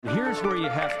Here's where you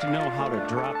have to know how to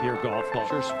drop your golf ball.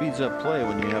 Sure speeds up play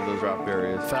when you have those drop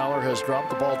areas. Fowler has dropped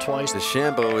the ball twice.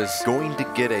 DeChambeau is going to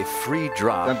get a free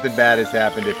drop. Something bad has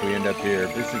happened if we end up here.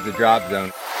 This is the drop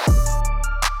zone.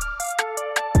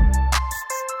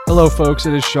 Hello, folks.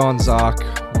 It is Sean Zock,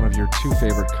 one of your two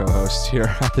favorite co-hosts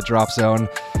here at the Drop Zone.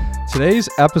 Today's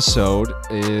episode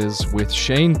is with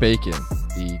Shane Bacon,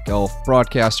 the golf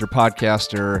broadcaster,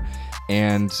 podcaster,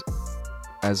 and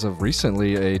as of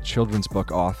recently, a children's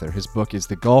book author. His book is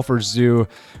The Golfer's Zoo.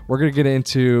 We're going to get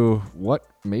into what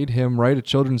made him write a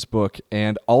children's book,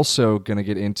 and also going to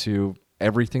get into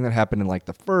everything that happened in like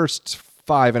the first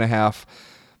 5.5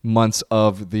 months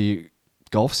of the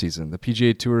golf season, the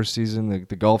PGA Tour season,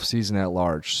 the golf season at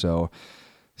large. So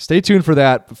stay tuned for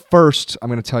that. But first, I'm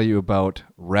going to tell you about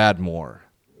Radmor.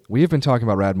 We have been talking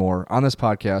about Radmor on this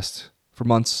podcast for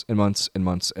months and months and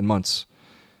months and months.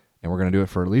 And we're going to do it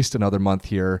for at least another month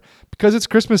here because it's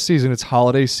Christmas season, it's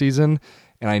holiday season,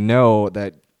 and I know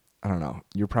that, I don't know,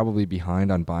 you're probably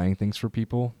behind on buying things for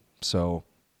people. So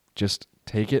just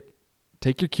take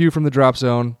your cue from the Drop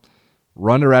Zone,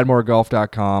 run to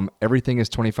radmorgolf.com. Everything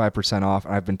is 25% off,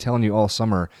 and I've been telling you all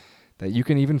summer that you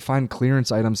can even find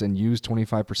clearance items and use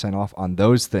 25% off on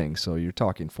those things. So you're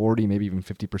talking 40, maybe even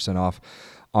 50% off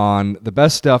on the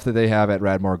best stuff that they have at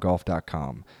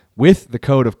radmorgolf.com. With the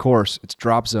code, of course, it's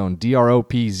DROPZONE,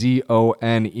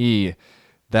 DROPZONE.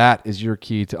 That is your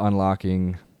key to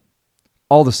unlocking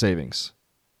all the savings.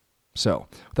 So,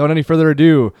 without any further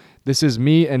ado, this is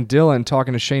me and Dylan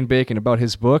talking to Shane Bacon about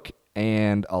his book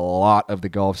and a lot of the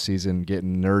golf season,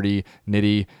 getting nerdy,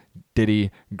 nitty, ditty,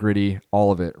 gritty,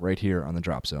 all of it right here on the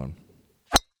Drop Zone.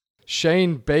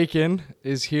 Shane Bacon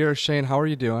is here. Shane, how are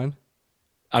you doing?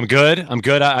 I'm good.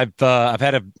 I've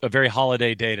had a very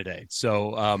holiday day today.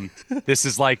 So this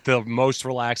is like the most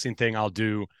relaxing thing I'll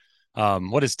do.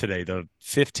 What is today? The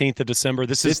 15th of December?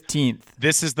 15th.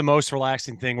 This is the most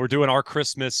relaxing thing. We're doing our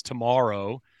Christmas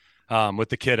tomorrow with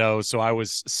the kiddos. So I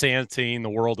was Santing the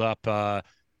world up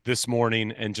this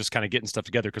morning and just kind of getting stuff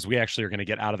together because we actually are going to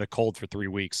get out of the cold for 3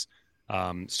 weeks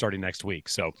starting next week.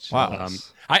 So wow.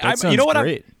 You know what?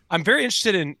 Great. I'm very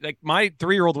interested in, like, my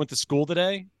 3-year-old went to school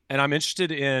today. And I'm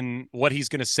interested in what he's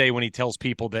going to say when he tells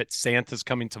people that Santa's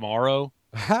coming tomorrow.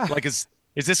 Like, is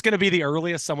this going to be the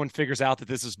earliest someone figures out that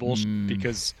this is bullshit?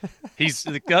 Because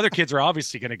the other kids are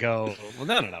obviously going to go, well,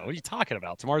 no. What are you talking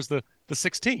about? Tomorrow's the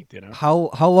 16th, you know?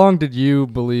 How long did you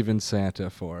believe in Santa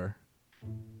for?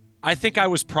 I think I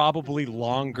was probably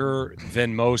longer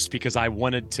than most because I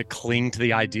wanted to cling to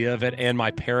the idea of it. And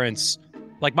my parents,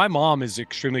 like, my mom is an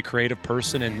extremely creative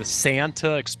person, and the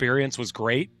Santa experience was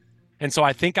great. And so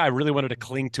I think I really wanted to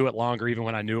cling to it longer, even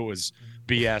when I knew it was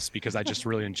BS, because I just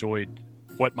really enjoyed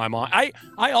what my mom. I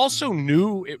also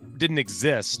knew it didn't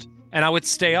exist, and I would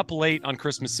stay up late on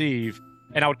Christmas Eve,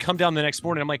 and I would come down the next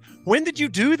morning. I'm like, when did you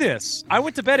do this? I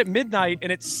went to bed at midnight,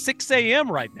 and it's 6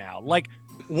 a.m. right now. Like,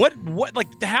 what?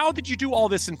 Like, how did you do all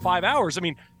this in 5 hours? I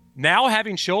mean, now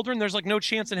having children, there's like no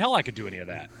chance in hell I could do any of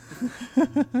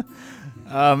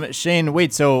that. Shane,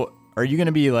 wait. So, are you going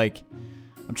to be like?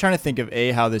 I'm trying to think of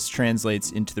how this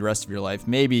translates into the rest of your life.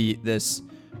 Maybe this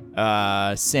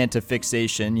Santa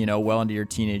fixation, well into your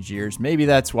teenage years. Maybe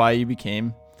that's why you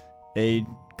became a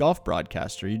golf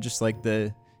broadcaster. You just like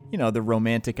the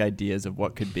romantic ideas of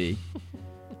what could be.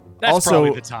 That's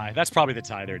probably the tie. That's probably the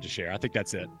tie there to share. I think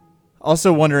that's it.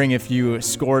 Also wondering if you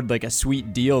scored like a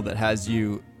sweet deal that has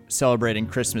you celebrating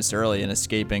Christmas early and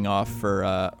escaping off for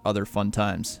other fun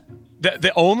times.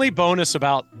 The only bonus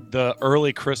about the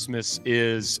early Christmas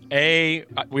is we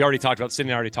already talked about,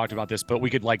 Sydney already talked about this, but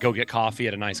we could like go get coffee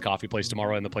at a nice coffee place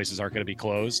tomorrow, and the places aren't going to be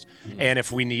closed. And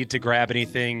if we need to grab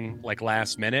anything like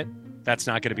last minute, that's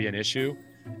not going to be an issue.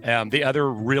 The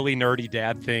other really nerdy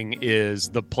dad thing is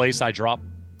the place I drop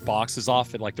boxes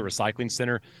off at like the recycling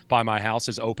center by my house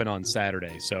is open on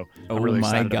Saturday. So I'm really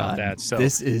excited about that. So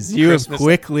you have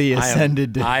quickly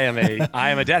ascended. I am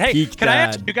a dad. Hey, can I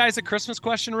ask you guys a Christmas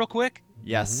question real quick?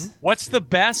 Yes. What's the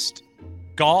best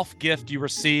golf gift you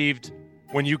received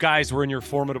when you guys were in your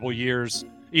formidable years,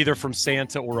 either from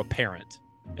Santa or a parent?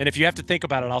 And if you have to think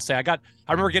about it, I'll say I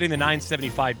remember getting the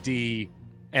 975D,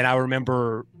 and I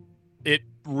remember it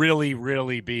really,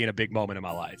 really being a big moment in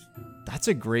my life. That's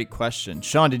a great question.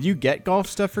 Sean, did you get golf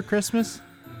stuff for Christmas?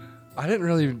 I didn't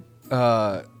really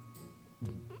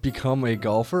become a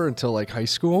golfer until like high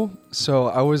school, so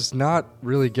I was not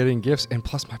really getting gifts. And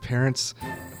plus, my parents,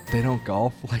 they don't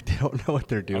golf. Like, they don't know what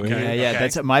they're doing. Yeah.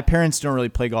 That's my parents don't really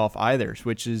play golf either,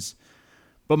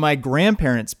 but my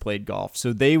grandparents played golf,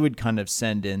 so they would kind of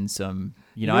send in some.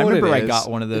 I remember I got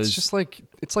one of those. It's just like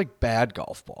bad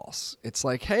golf balls. It's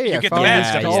like, hey, you I get found the bad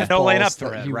these stuff. golf No laying up balls through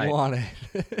that it, you right? wanted.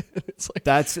 It's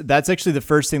like, That's actually the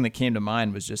first thing that came to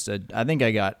mind was just I think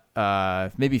I got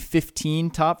maybe 15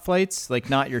 top flights, like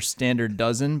not your standard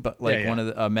dozen, but like one of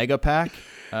the, a mega pack.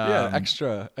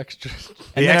 extra.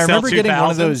 And then I remember XL2000? getting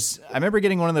one of those. I remember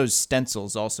getting one of those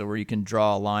stencils also, where you can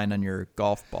draw a line on your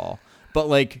golf ball, but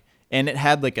like, and it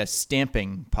had like a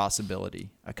stamping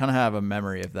possibility. I kind of have a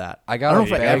memory of that. I got don't a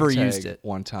know if I bag ever tag used it.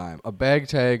 one time. A bag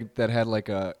tag that had like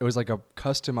it was like a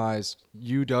customized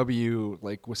UW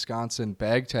like Wisconsin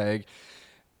bag tag,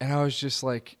 and I was just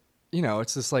like,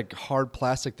 it's this like hard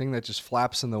plastic thing that just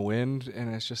flaps in the wind,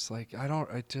 and it's just like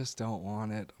I just don't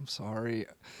want it. I'm sorry,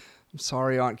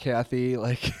 Aunt Kathy.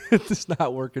 Like it's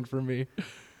not working for me.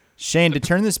 Shane, to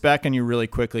turn this back on you really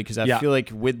quickly, because I feel like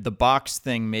with the box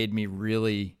thing made me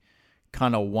really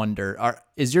kind of wonder,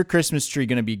 is your Christmas tree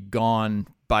going to be gone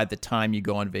by the time you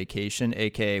go on vacation,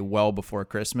 aka well before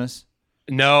Christmas?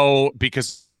 No,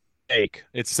 because fake.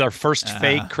 It's our first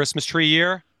fake Christmas tree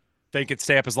year. They could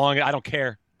stay up as long. I don't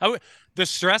care. The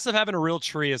stress of having a real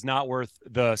tree is not worth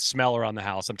the smell around the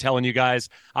house. I'm telling you guys,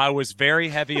 I was very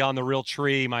heavy on the real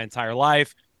tree my entire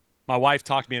life. My wife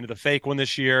talked me into the fake one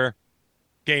this year.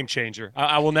 Game changer.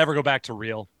 I will never go back to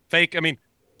real. Fake,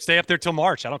 stay up there till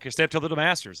March. I don't care. Stay up till the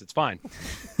Masters. It's fine.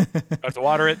 Don't have to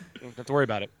water it. Don't have to worry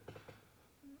about it.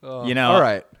 All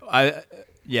right.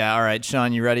 All right,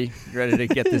 Sean, you ready? You ready to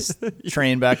get this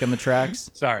train back on the tracks?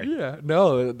 Sorry. Yeah,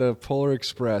 no, the Polar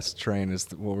Express train is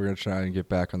what we're going to try and get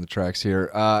back on the tracks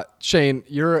here. Shane,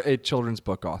 you're a children's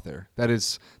book author. That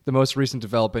is the most recent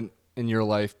development in your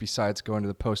life besides going to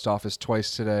the post office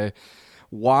twice today.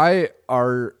 Why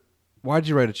did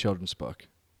you write a children's book?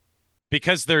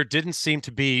 Because there didn't seem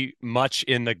to be much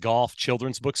in the golf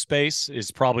children's book space is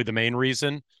probably the main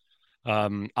reason.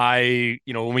 When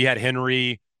we had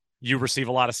Henry, you receive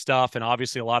a lot of stuff, and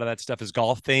obviously a lot of that stuff is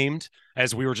golf themed,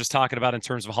 as we were just talking about in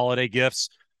terms of holiday gifts.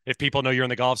 If people know you're in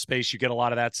the golf space, you get a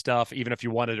lot of that stuff, even if you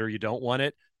want it or you don't want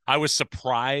it. I was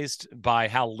surprised by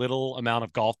how little amount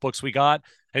of golf books we got.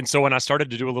 And so when I started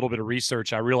to do a little bit of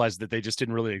research, I realized that they just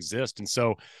didn't really exist. And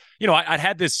so, I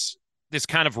had this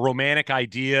kind of romantic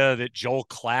idea that Joel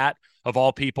Klatt, of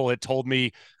all people, had told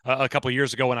me a couple of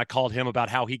years ago when I called him about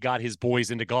how he got his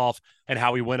boys into golf and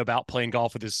how he went about playing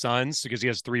golf with his sons, because he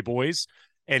has 3 boys.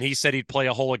 And he said he'd play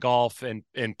a hole of golf and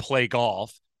play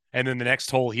golf. And then the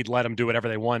next hole, he'd let them do whatever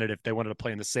they wanted. If they wanted to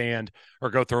play in the sand or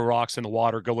go throw rocks in the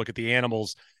water, go look at the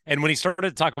animals. And when he started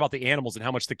to talk about the animals and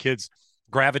how much the kids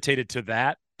gravitated to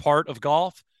that part of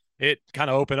golf, it kind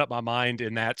of opened up my mind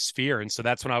in that sphere. And so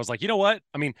that's when I was like, you know what?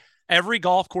 Every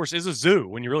golf course is a zoo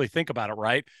when you really think about it,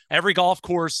 right? Every golf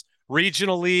course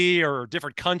regionally or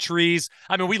different countries.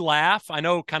 We laugh. I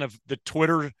know kind of the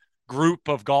Twitter group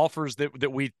of golfers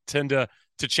that we tend to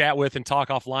chat with and talk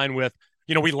offline with.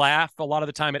 We laugh a lot of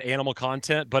the time at animal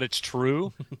content, but it's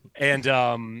true. And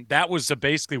that was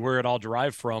basically where it all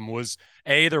derived from was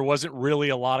A, there wasn't really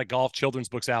a lot of golf children's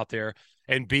books out there.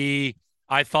 And B,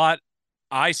 I thought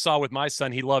I saw with my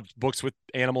son, he loved books with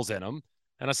animals in them.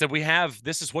 And I said,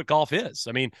 this is what golf is.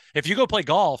 If you go play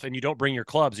golf and you don't bring your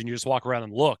clubs and you just walk around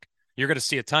and look, you're going to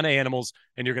see a ton of animals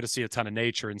and you're going to see a ton of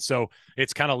nature. And so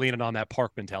it's kind of leaning on that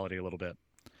park mentality a little bit.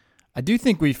 I do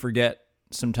think we forget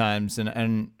sometimes, and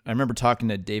I remember talking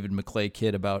to David McClay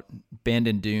Kidd about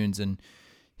Bandon Dunes, and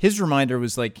his reminder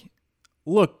was like,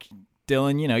 look,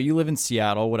 Dylan, you live in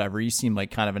Seattle, whatever, you seem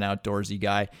like kind of an outdoorsy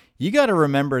guy. You got to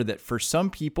remember that for some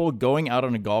people, going out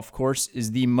on a golf course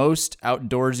is the most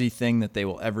outdoorsy thing that they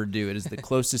will ever do. It is the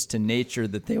closest to nature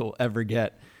that they will ever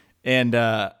get. And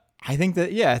I think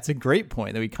that, it's a great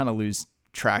point that we kind of lose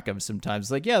track of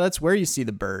sometimes. Like, that's where you see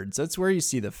the birds. That's where you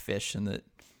see the fish and the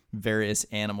various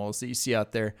animals that you see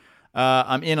out there.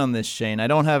 I'm in on this, Shane. I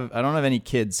don't have any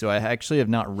kids, so I actually have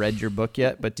not read your book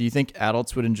yet, but do you think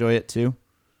adults would enjoy it too?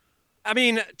 I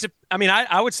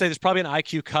would say there's probably an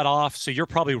IQ cutoff, so you're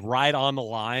probably right on the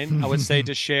line, I would say,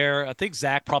 to share. I think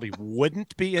Zach probably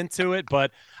wouldn't be into it,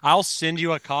 but I'll send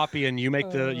you a copy and you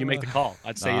make the call.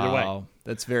 I'd say either way.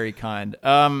 That's very kind.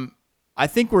 I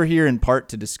think we're here in part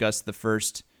to discuss the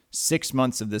first 6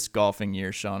 months of this golfing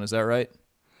year, Sean. Is that right?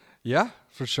 Yeah,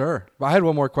 for sure. I had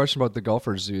one more question about the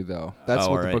Golfers Zoo, though. That's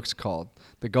what the book's called.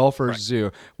 The Golfers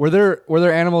Zoo. Were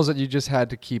there animals that you just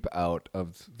had to keep out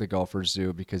of the Golfers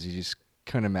Zoo because you just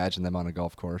couldn't imagine them on a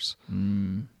golf course?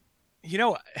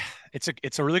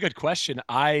 It's a really good question.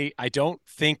 I don't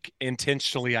think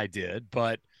intentionally I did,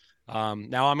 but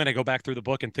now I'm going to go back through the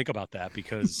book and think about that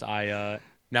because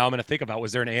now I'm going to think about,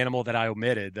 was there an animal that I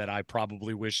omitted that I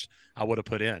probably wish I would have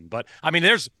put in? But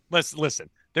there's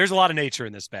a lot of nature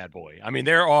in this bad boy.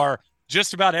 There are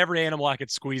just about every animal I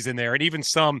could squeeze in there, and even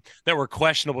some that were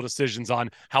questionable decisions on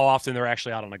how often they're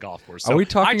actually out on a golf course. So are we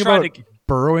talking about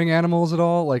burrowing animals at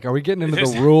all? Like, are we getting into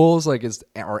the rules? Like,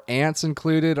 are ants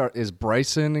included? Is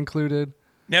Bryson included?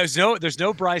 No, there's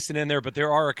no Bryson in there, but there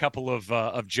are a couple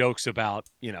of jokes about,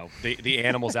 the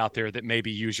animals out there that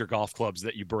maybe use your golf clubs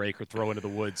that you break or throw into the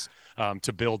woods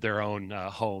to build their own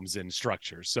homes and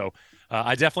structures. So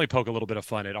I definitely poke a little bit of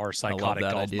fun at our psychotic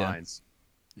golf minds.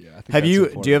 Yeah, I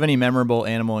think do you have any memorable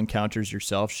animal encounters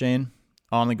yourself, Shane,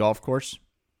 on the golf course?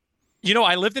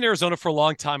 I lived in Arizona for a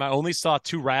long time. I only saw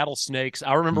 2 rattlesnakes.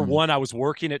 I remember one, I was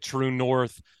working at True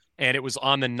North, and it was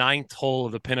on the 9th hole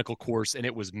of the Pinnacle course, and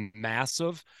it was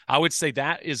massive. I would say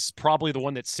that is probably the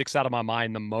one that sticks out of my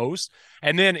mind the most.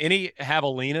 And then any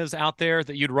javelinas out there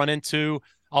that you'd run into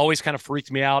always kind of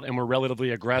freaked me out and were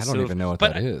relatively aggressive. I don't even know what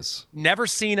that is. I've never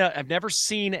seen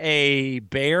a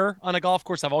bear on a golf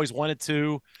course. I've always wanted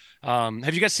to.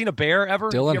 Have you guys seen a bear ever?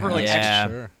 Dylan,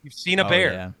 sure. You've seen a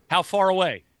bear. Yeah. How far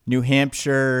away? New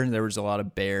Hampshire, there was a lot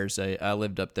of bears. I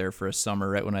lived up there for a summer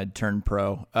right when I'd turned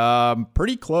pro.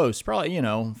 Pretty close, probably,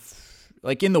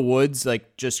 like in the woods,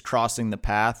 like just crossing the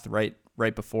path right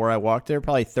before I walked there,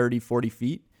 probably 30, 40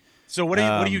 feet. So what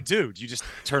do you do? Do you just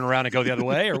turn around and go the other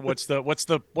way, or what's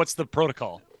the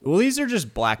protocol? Well, these are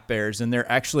just black bears, and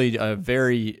they're actually a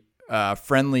very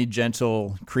friendly,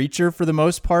 gentle creature for the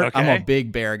most part. Okay. I'm a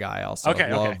big bear guy also.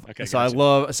 Okay.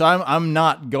 So I'm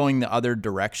not going the other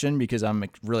direction because I'm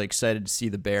really excited to see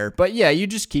the bear. But yeah, you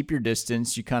just keep your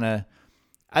distance. You kind of,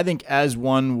 I think, as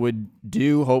one would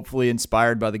do, hopefully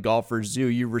inspired by the Golfers Zoo,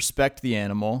 you respect the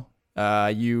animal.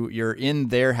 You're in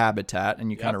their habitat,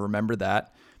 and you kind of remember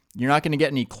that. You're not going to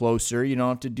get any closer. You don't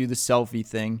have to do the selfie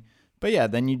thing. But yeah,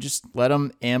 then you just let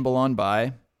them amble on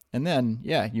by, and then,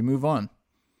 you move on.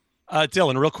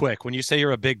 Dylan, real quick, when you say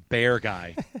you're a big bear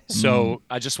guy, so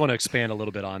I just want to expand a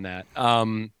little bit on that.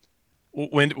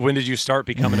 When did you start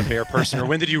becoming a bear person, or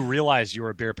when did you realize you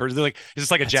were a bear person? Like, is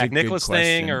this like a Jack Nicklaus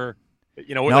thing, or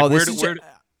where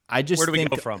do we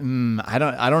go from? I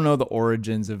don't know the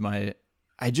origins of my.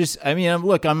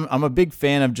 I'm a big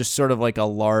fan of just sort of like a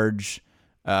large,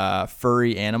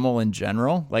 furry animal in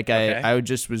general. Like I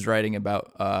just was writing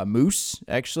about moose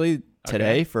actually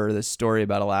today for this story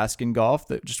about Alaskan golf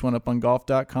that just went up on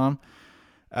golf.com.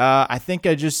 I think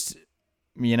I'm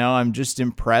just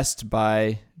impressed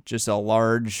by just a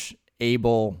large,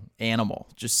 able animal,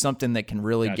 just something that can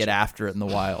really get after it in the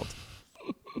wild.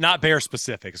 Not bear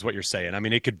specific is what you're saying. I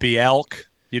mean, it could be elk.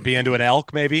 You'd be into an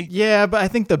elk, maybe? Yeah, but I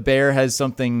think the bear has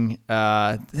something.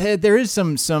 There is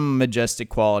some majestic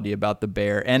quality about the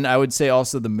bear, and I would say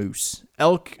also the moose.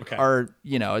 Elk are,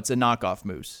 it's a knockoff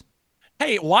moose.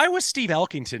 Hey, why was Steve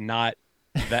Elkington not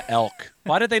the elk?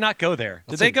 Why did they not go there?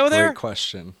 Did they go there? Great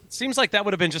question. It seems like that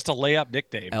would have been just a layup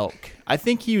nickname. Elk. I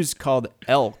think he was called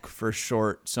Elk for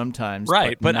short sometimes.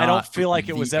 Right, but I don't feel like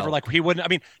it was ever like he wouldn't. I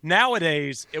mean,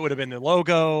 nowadays it would have been the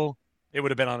logo. It would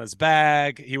have been on his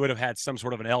bag. He would have had some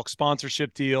sort of an elk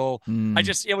sponsorship deal.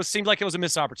 Seemed like it was a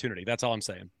missed opportunity. That's all I'm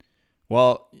saying.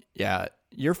 Well, yeah,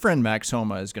 your friend Max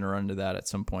Homa is going to run into that at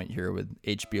some point here with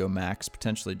HBO Max,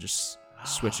 potentially just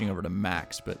switching over to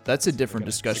Max, but that's a different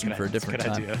discussion for a different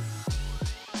time. Idea.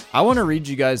 I want to read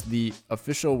you guys the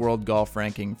official World Golf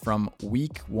Ranking from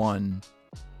Week 1,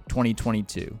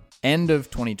 2022, end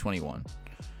of 2021.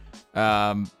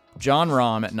 Jon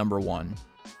Rahm at number 1,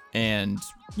 and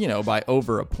by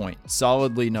over a point,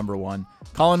 solidly number 1.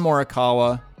 Colin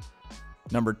Morikawa,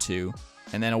 number 2,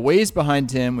 and then a ways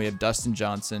behind him we have Dustin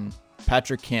Johnson,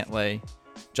 Patrick Cantlay,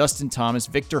 Justin Thomas,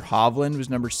 Victor Hovland was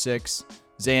number 6.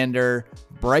 Xander,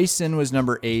 Bryson was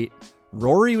number 8,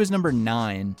 Rory was number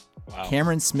 9, wow.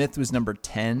 Cameron Smith was number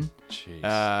 10.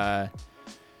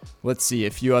 Let's see, a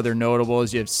few other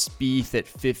notables. You have Spieth at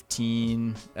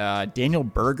 15. Daniel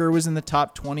Berger was in the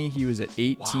top 20. He was at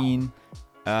 18.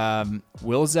 Wow.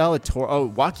 Will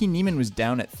Zalatoris. Joaquin Niemann was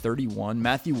down at 31.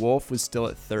 Matthew Wolff was still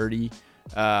at 30.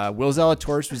 Will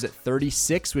Zalatoris was at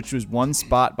 36, which was one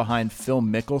spot behind Phil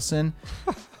Mickelson.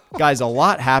 Guys, a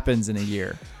lot happens in a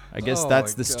year. I guess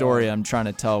that's the story I'm trying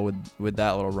to tell with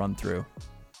that little run through.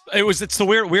 It's the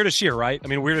weirdest year, right? I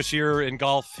mean, weirdest year in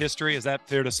golf history. Is that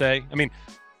fair to say? I mean,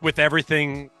 with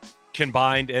everything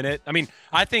combined in it. I mean,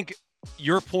 I think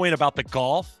your point about the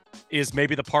golf is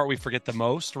maybe the part we forget the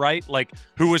most, right? Like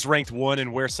who was ranked 1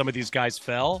 and where some of these guys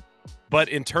fell. But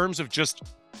in terms of just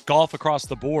golf across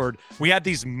the board, we had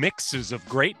these mixes of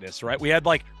greatness, right? We had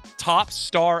like top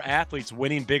star athletes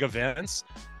winning big events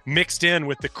mixed in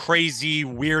with the crazy,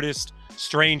 weirdest,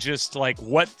 strangest, like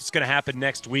what's going to happen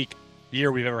next week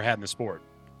year we've ever had in the sport.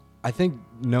 I think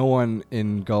no one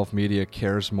in golf media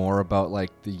cares more about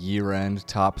like the year-end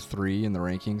top 3 in the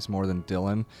rankings more than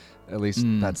Dylan. At least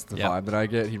that's the vibe that I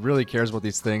get. He really cares about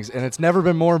these things, and it's never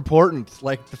been more important.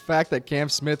 Like the fact that Cam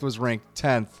Smith was ranked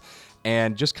 10th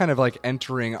and just kind of like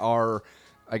entering our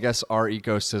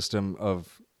ecosystem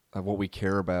of what we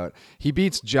care about. He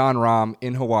beats Jon Rahm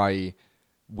in Hawaii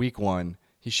week 1.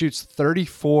 He shoots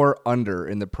 34 under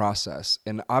in the process.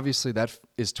 And obviously that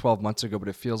is 12 months ago, but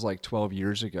it feels like 12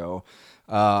 years ago.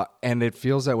 And it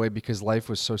feels that way because life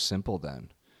was so simple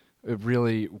then. It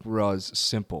really was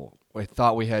simple. I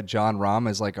thought we had Jon Rahm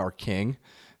as like our king,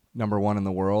 number 1 in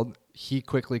the world. He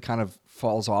quickly kind of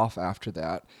falls off after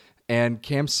that. And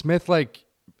Cam Smith, like,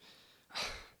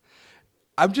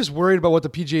 I'm just worried about what the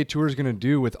PGA Tour is going to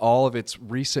do with all of its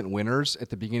recent winners at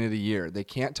the beginning of the year. They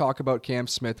can't talk about Cam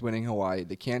Smith winning Hawaii.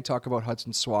 They can't talk about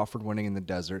Hudson Swafford winning in the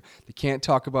desert. They can't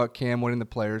talk about Cam winning the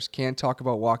Players. Can't talk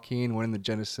about Joaquin winning the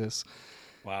Genesis.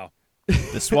 Wow.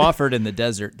 The Swafford in the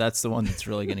desert, that's the one that's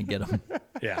really going to get him.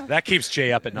 Yeah, that keeps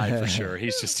Jay up at night for sure.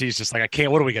 He's just like, I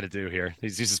can't. What are we going to do here?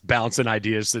 He's just bouncing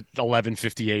ideas at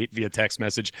 11:58 via text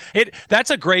message. That's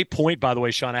a great point, by the way,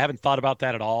 Sean. I haven't thought about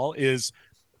that at all. Is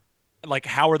like,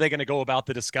 how are they going to go about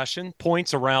the discussion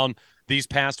points around these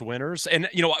past winners? And,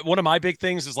 you know, one of my big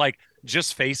things is like,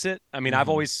 just face it. I mean, I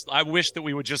wish that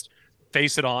we would just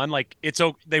face it on. Like,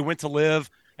 they went to live,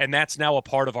 and that's now a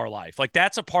part of our life. Like,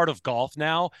 that's a part of golf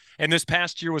now. And this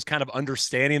past year was kind of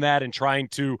understanding that and trying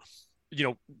to, you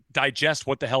know, digest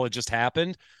what the hell had just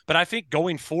happened. But I think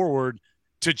going forward,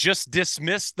 to just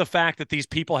dismiss the fact that these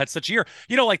people had such a year,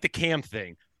 you know, like the Cam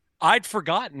thing, I'd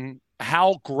forgotten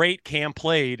how great Cam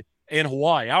played in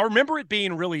Hawaii. I remember it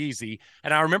being really easy,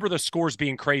 and I remember the scores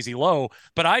being crazy low,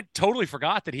 but I totally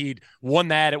forgot that he'd won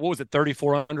that at, what was it,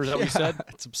 34 under, is that what you said?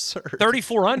 It's absurd.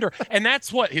 34 under, and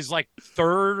that's what, his like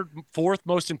fourth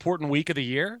most important week of the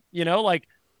year, you know, like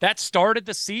that started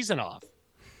the season off.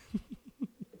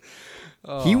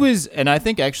 He was, and I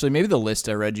think actually maybe the list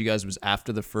I read you guys was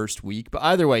after the first week, but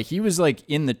either way, he was like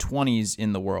in the 20s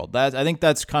in the world. I think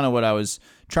that's kind of what I was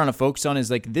trying to focus on, is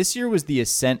like this year was the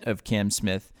ascent of Cam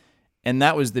Smith. And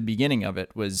that was the beginning of it,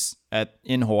 was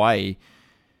in Hawaii.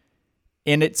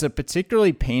 And it's a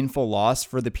particularly painful loss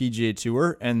for the PGA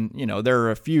Tour. And, you know, there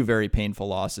are a few very painful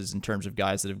losses in terms of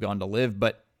guys that have gone to live.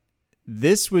 But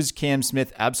this was Cam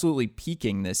Smith absolutely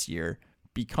peaking this year,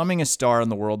 becoming a star on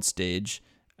the world stage,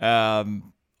 a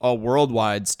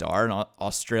worldwide star, an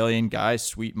Australian guy,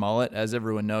 sweet mullet, as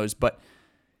everyone knows. But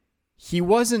he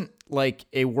wasn't like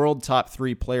a world top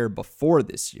 3 player before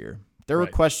this year. There were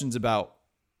questions about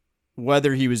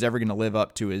whether he was ever going to live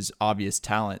up to his obvious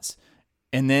talents.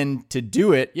 And then to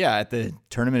do it, at the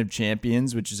Tournament of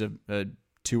Champions, which is a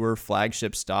tour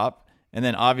flagship stop. And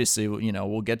then obviously, you know,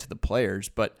 we'll get to the Players,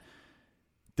 but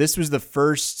this was the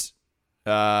first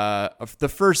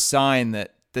sign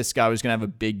that this guy was going to have a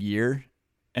big year.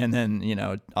 And then, you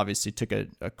know, obviously took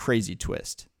a crazy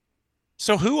twist.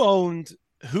 So who owned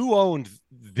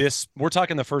this? We're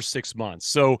talking the first 6 months.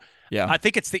 So yeah, I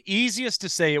think it's the easiest to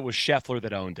say it was Scheffler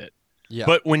that owned it. Yeah.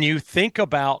 But when you think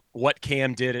about what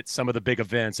Cam did at some of the big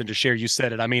events, and to share, you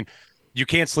said it, I mean, you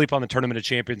can't sleep on the Tournament of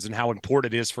Champions and how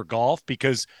important it is for golf,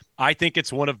 because I think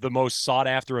it's one of the most sought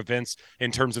after events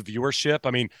in terms of viewership.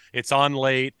 I mean, it's on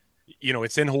late, you know,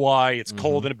 it's in Hawaii, it's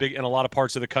cold in a lot of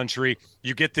parts of the country.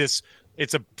 You get this,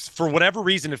 for whatever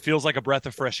reason, it feels like a breath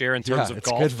of fresh air in terms of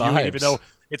golf. Good vibes. Even though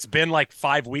it's been like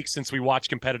 5 weeks since we watched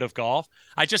competitive golf,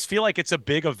 I just feel like it's a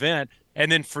big event.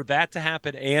 And then for that to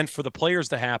happen and for the Players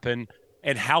to happen,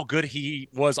 and how good he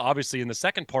was obviously in the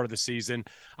second part of the season,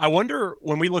 I wonder,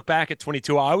 when we look back at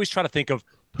 22, I always try to think of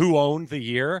who owned the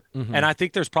year. And I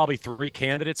think there's probably 3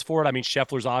 candidates for it. I mean,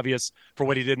 Scheffler's obvious for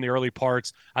what he did in the early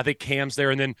parts. I think Cam's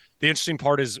there. And then the interesting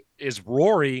part is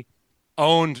Rory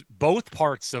owned both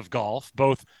parts of golf,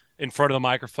 both in front of the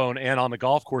microphone and on the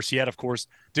golf course. Yet, of course,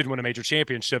 didn't win a major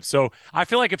championship. So I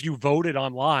feel like if you voted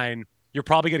online, you're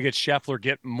probably going to get Scheffler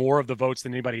get more of the votes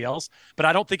than anybody else. But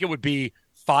I don't think it would be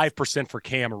 5% for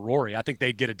Cam or Rory. I think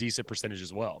they'd get a decent percentage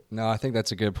as well. No, I think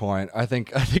that's a good point. I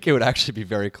think it would actually be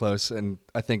very close, and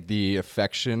I think the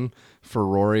affection for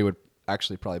Rory would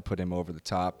actually probably put him over the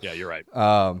top. Yeah, you're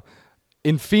right.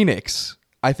 In Phoenix,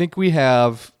 I think we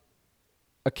have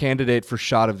a candidate for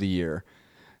shot of the year.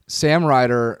 Sam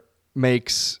Ryder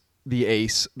makes the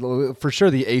ace, for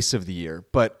sure the ace of the year,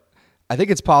 but I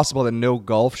think it's possible that no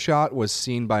golf shot was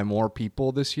seen by more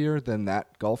people this year than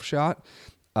that golf shot.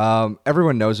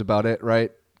 Everyone knows about it,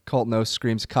 right? Colton O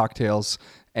screams cocktails,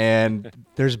 and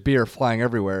there's beer flying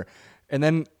everywhere. And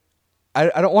then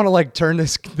I don't want to like turn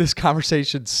this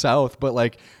conversation south, but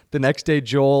like the next day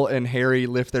Joel and Harry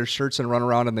lift their shirts and run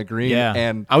around in the green. Yeah.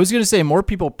 And I was going to say more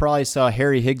people probably saw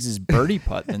Harry Higgs's birdie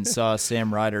putt than saw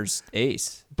Sam Ryder's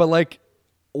ace. but like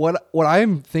what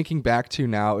I'm thinking back to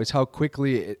now is how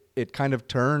quickly it kind of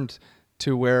turned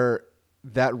to where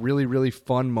that really, really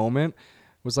fun moment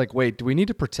was like, wait, do we need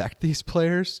to protect these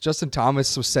players? Justin Thomas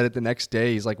said it the next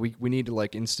day. He's like, we need to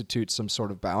like institute some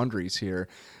sort of boundaries here.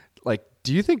 Like,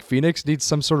 do you think Phoenix needs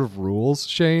some sort of rules,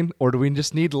 Shane? Or do we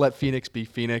just need to let Phoenix be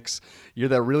Phoenix? You're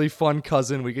that really fun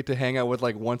cousin we get to hang out with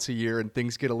like once a year and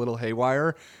things get a little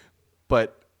haywire,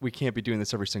 but we can't be doing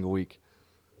this every single week.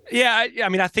 Yeah, I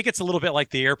mean, I think it's a little bit like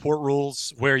the airport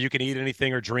rules where you can eat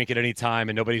anything or drink at any time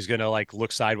and nobody's going to like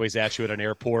look sideways at you at an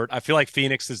airport. I feel like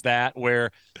Phoenix is that,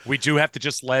 where we do have to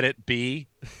just let it be.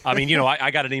 I mean, I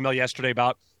got an email yesterday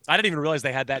about, I didn't even realize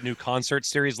they had that new concert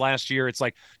series last year. It's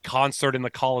like concert in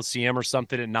the Coliseum or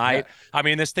something at night. Yeah. I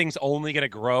mean, this thing's only going to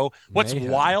grow. What's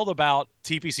wild about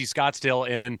TPC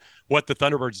Scottsdale and what the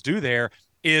Thunderbirds do there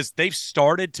is they've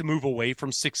started to move away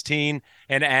from 16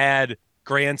 and add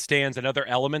grandstands and other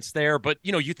elements there. But,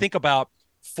 you think about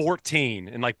 14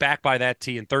 and like back by that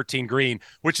tee and 13 green,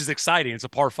 which is exciting. It's a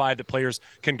par 5 that players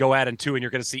can go at in 2, and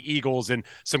you're going to see eagles and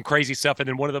some crazy stuff. And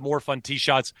then one of the more fun tee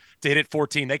shots to hit at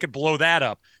 14, they could blow that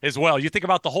up as well. You think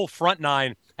about the whole front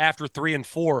 9 after 3 and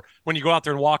 4 when you go out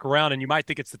there and walk around, and you might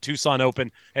think it's the Tucson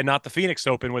Open and not the Phoenix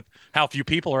Open with how few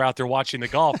people are out there watching the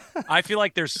golf. I feel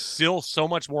like there's still so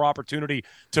much more opportunity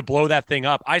to blow that thing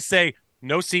up. I say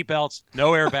no seatbelts,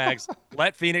 no airbags.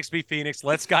 Let Phoenix be Phoenix.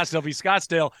 Let Scottsdale be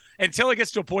Scottsdale until it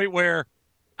gets to a point where,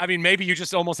 I mean, maybe you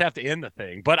just almost have to end the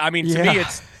thing. But I mean, to me,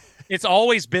 it's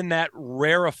always been that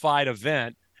rarefied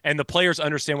event, and the players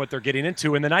understand what they're getting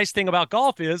into. And the nice thing about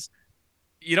golf is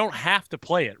you don't have to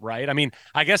play it, right? I mean,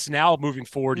 I guess now moving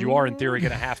forward, you are in theory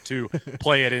going to have to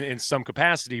play it in some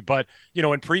capacity. But,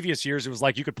 in previous years, it was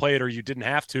like you could play it or you didn't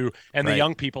have to. And the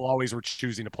young people always were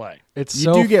choosing to play.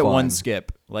 You do get one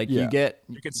skip. Like you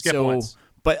can skip once.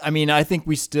 But I mean, I think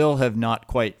we still have not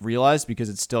quite realized, because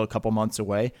it's still a couple months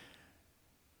away.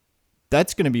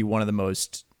 That's going to be one of the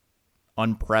most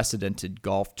unprecedented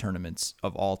golf tournaments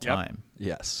of all time.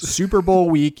 Yep. Yes. Super Bowl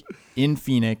week in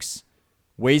Phoenix.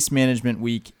 Waste Management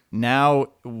Week. Now,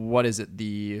 what is it?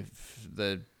 The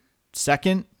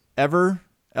second ever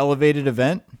elevated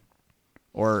event?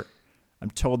 Or I'm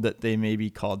told that they may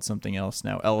be called something else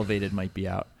now. Elevated might be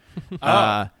out.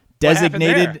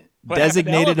 Designated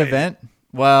event.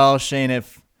 Well, Shane,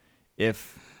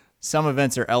 if some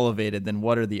events are elevated, then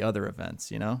what are the other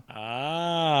events,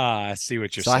 I see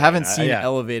what you're saying. So I haven't seen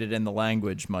elevated in the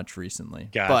language much recently.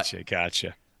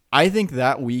 Gotcha. I think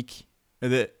that week,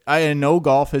 I know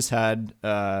golf has had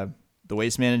the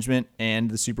Waste Management and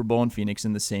the Super Bowl in Phoenix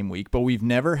in the same week, but we've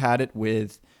never had it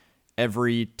with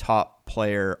every top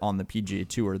player on the PGA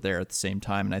Tour there at the same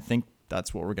time, and I think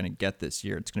that's what we're going to get this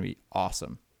year. It's going to be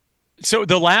awesome. So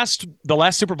the last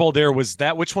Super Bowl there, was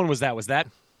that, which one was that? Was that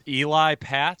Eli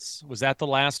Pats? Was that the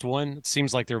last one? It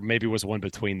seems like there maybe was one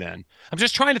between then. I'm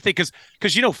just trying to think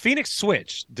because Phoenix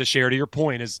switched, to share to your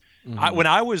point, is when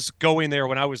I was going there,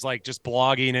 when I was like just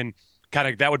blogging and kind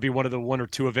of, that would be one of the 1 or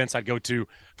 2 events I'd go to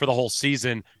for the whole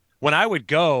season. When I would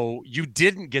go, you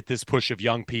didn't get this push of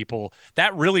young people.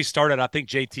 That really started, I think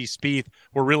JT Spieth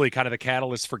were really kind of the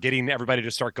catalyst for getting everybody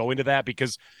to start going to that,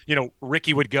 because,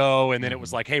 Ricky would go, and then it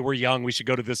was like, hey, we're young, we should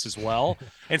go to this as well.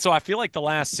 And so I feel like the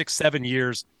last 6-7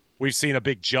 years, we've seen a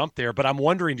big jump there. But I'm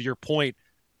wondering, to your point,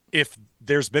 if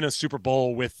there's been a Super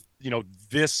Bowl with,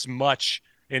 this much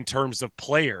in terms of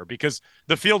player, because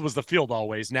the field was the field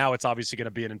always. Now it's obviously going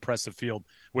to be an impressive field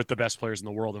with the best players in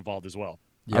the world involved as well.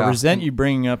 Yeah. I resent you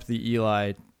bringing up the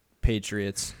Eli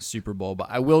Patriots Super Bowl, but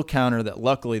I will counter that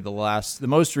luckily the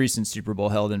most recent Super Bowl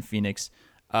held in Phoenix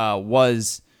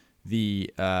was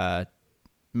the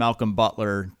Malcolm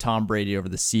Butler, Tom Brady over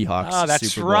the Seahawks. Oh, that's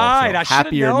Super Bowl. right.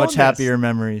 So much happier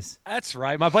memories. That's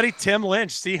right. My buddy Tim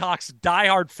Lynch, Seahawks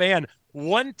diehard fan,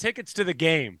 won tickets to the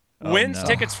game, wins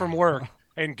tickets from work,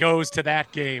 and goes to that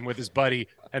game with his buddy,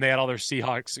 and they had all their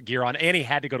Seahawks gear on, and he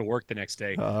had to go to work the next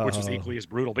day, which was equally as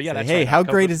brutal. But yeah, that's right. How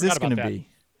great is this going to be?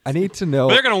 I need to know.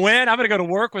 But they're going to win. I'm going to go to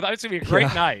work with. It's going to be a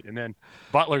great night. And then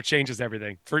Butler changes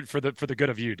everything for the good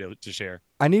of you to share.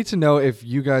 I need to know if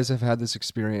you guys have had this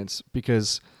experience,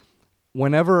 because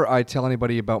whenever I tell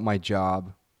anybody about my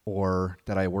job or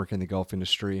that I work in the golf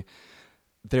industry,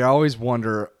 they always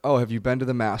wonder, oh, have you been to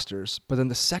the Masters? But then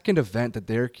the second event that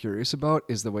they're curious about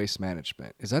is the Waste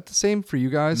Management. Is that the same for you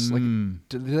guys? Like,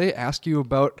 do they ask you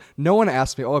about? No one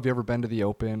asks me, oh, have you ever been to the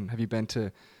Open? Have you been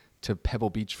to to Pebble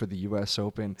Beach for the U.S.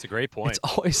 Open. It's a great point. It's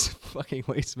always fucking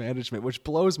waste management, which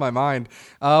blows my mind.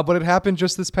 But it happened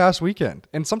just this past weekend.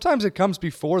 And sometimes it comes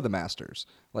before the Masters.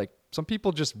 Like, some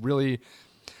people just really...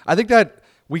 I think that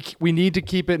we need to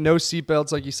keep it no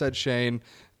seatbelts, like you said, Shane,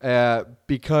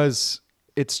 because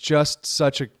it's just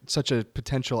such a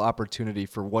potential opportunity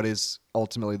for what is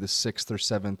ultimately the 6th or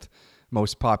 7th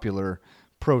most popular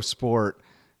pro sport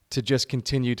to just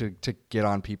continue to get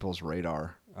on people's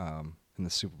radar. And the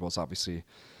Super Bowl is obviously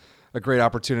a great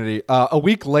opportunity. A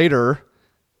week later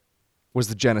was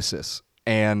the Genesis.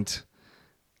 And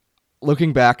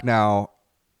looking back now,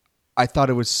 I thought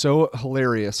it was so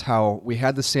hilarious how we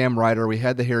had the Sam Ryder, we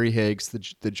had the Harry Higgs,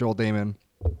 the Joel Damon.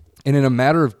 And in a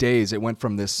matter of days, it went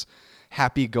from this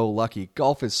happy-go-lucky,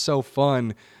 golf is so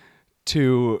fun,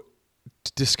 to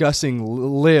discussing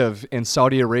live in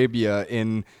Saudi Arabia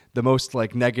in the most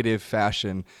like negative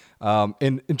fashion.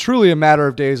 In truly a matter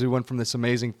of days, we went from this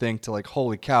amazing thing to like,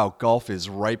 holy cow, golf is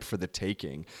ripe for the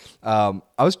taking. I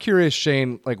was curious,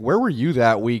 Shane, like where were you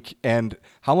that week and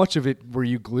how much of it were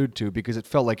you glued to? Because it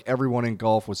felt like everyone in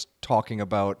golf was talking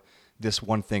about this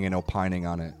one thing and opining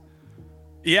on it.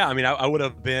 Yeah, I mean, I would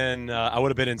have been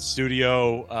in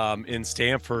studio in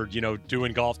Stanford,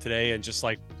 doing golf today, and just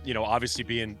like, obviously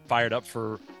being fired up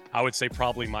for, I would say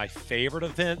probably my favorite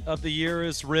event of the year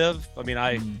is Riv. I mean,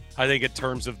 I think in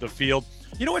terms of the field,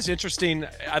 what's interesting,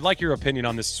 I'd like your opinion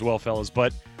on this as well, fellas,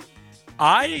 but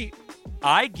I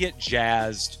get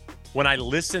jazzed when I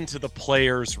listen to the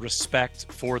players' respect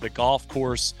for the golf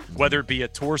course, whether it be a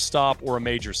tour stop or a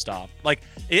major stop. Like,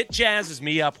 it jazzes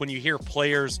me up when you hear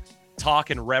players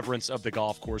talk in reverence of the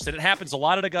golf course. And it happens a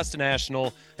lot at Augusta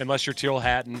National, unless you're Tyrrell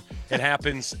Hatton. It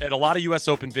happens at a lot of U.S.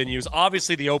 Open venues.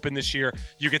 Obviously, the Open this year,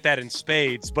 you get that in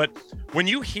spades. But when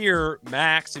you hear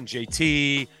Max and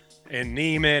JT and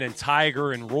Neiman and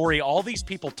Tiger and Rory, all these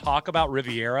people talk about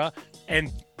Riviera,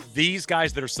 and these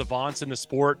guys that are savants in the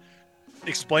sport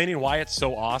explaining why it's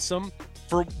so awesome,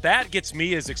 for that gets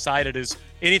me as excited as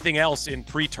anything else in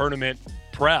pre-tournament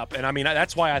prep. And I mean,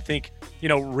 that's why I think,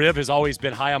 Riv has always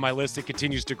been high on my list. It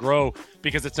continues to grow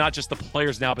because it's not just the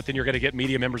players now, but then you're going to get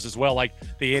media members as well, like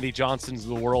the Andy Johnsons of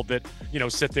the world that,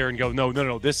 sit there and go,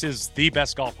 no, this is the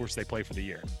best golf course they play for the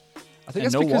year. I think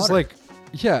that's because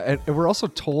and we're also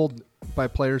told by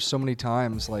players so many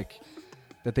times, like,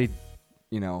 that they,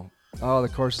 the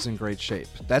course is in great shape.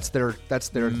 That's their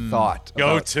thought.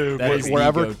 Go-to.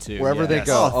 Wherever they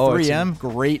go. 3M,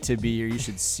 great to be here. You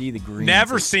should see the greens.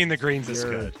 Never seen the greens this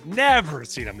good. Never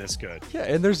seen them this good. Yeah,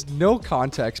 and there's no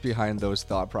context behind those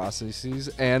thought processes,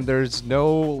 and there's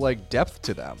no, depth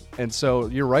to them. And so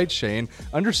you're right, Shane.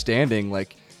 Understanding,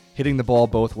 hitting the ball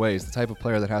both ways, the type of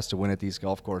player that has to win at these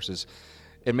golf courses,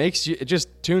 it just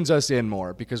tunes us in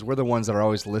more because we're the ones that are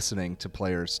always listening to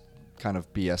players kind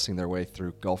of BSing their way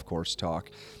through golf course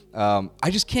talk. I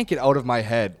just can't get out of my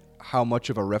head how much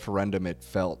of a referendum it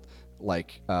felt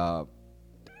like to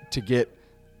get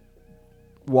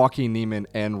Joaquin Neiman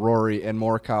and Rory and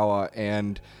Morikawa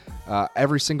and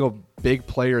every single big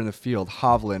player in the field,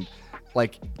 Hovland.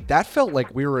 That felt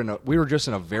like we were just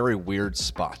in a very weird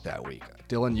spot that week.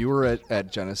 Dylan, you were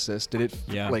at Genesis. Did it?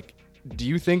 Yeah. Do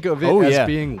you think of it as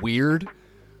being weird?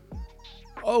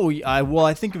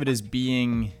 I think of it as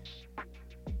being.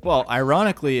 Well,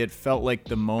 ironically, it felt like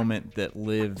the moment that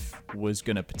Liv was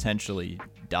going to potentially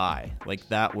die.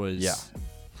 That was.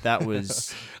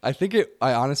 I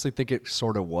honestly think it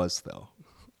sort of was, though.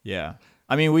 Yeah.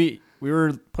 I mean, we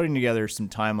were putting together some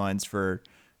timelines for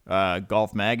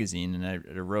Golf Magazine, and I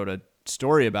wrote a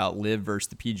story about Liv versus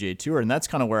the PGA Tour, and that's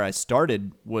kind of where I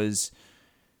started, was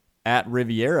at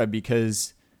Riviera,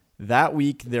 because that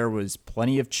week there was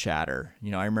plenty of chatter.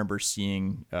 I remember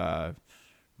seeing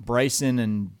Bryson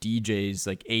and DJ's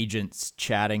agents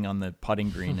chatting on the putting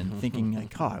green and thinking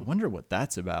I wonder what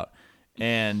that's about.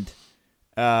 And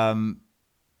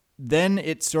then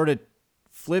it sort of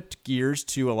flipped gears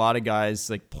to a lot of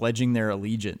guys pledging their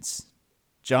allegiance.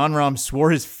 Jon Rahm swore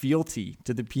his fealty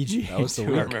to the PGA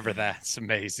Tour. I remember that. It's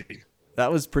amazing.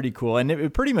 That was pretty cool.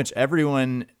 And pretty much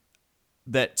everyone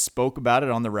that spoke about it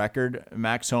on the record,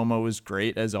 Max Homa was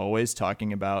great as always,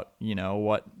 talking about,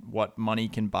 what money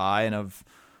can buy, and of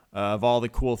all the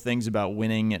cool things about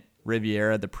winning at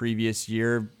Riviera the previous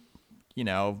year,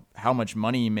 how much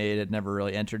money he made had never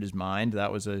really entered his mind.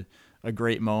 That was a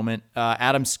great moment.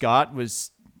 Adam Scott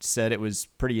said it was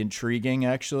pretty intriguing,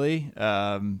 actually.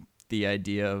 The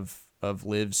idea of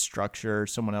Liv's structure.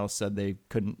 Someone else said they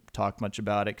couldn't talk much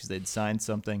about it because they'd signed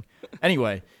something.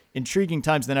 Anyway, intriguing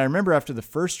times. Then I remember after the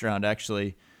first round,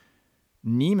 actually,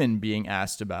 Neiman being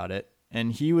asked about it,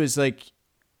 and he was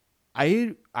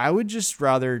I would just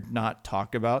rather not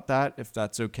talk about that if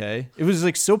that's okay. It was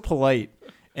like so polite,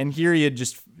 and here he had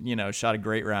just shot a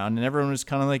great round, and everyone was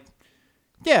kind of like,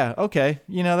 yeah, okay,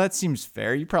 that seems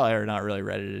fair. You probably are not really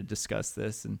ready to discuss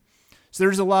this, and so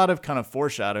there's a lot of kind of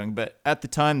foreshadowing. But at the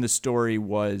time, the story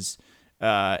was,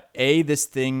 this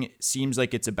thing seems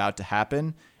like it's about to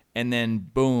happen, and then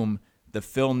boom, the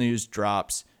Phil news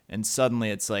drops, and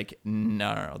suddenly it's like,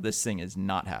 no, this thing is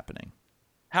not happening.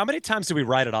 How many times did we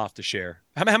write it off to share?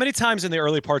 How many times in the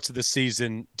early parts of the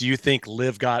season do you think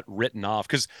Liv got written off?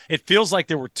 Because it feels like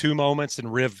there were two moments,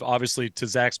 and Riv, obviously, to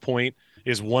Zach's point,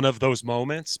 is one of those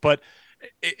moments. But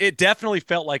it definitely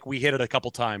felt like we hit it a couple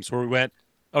times where we went,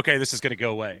 okay, this is going to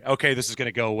go away. Okay, this is going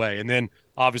to go away. And then,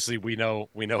 obviously, we know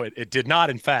it did not,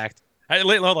 in fact.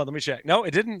 Hold on, let me check. No,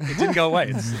 it didn't go away.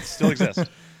 It still exists.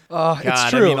 God, it's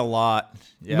true. I mean, a lot.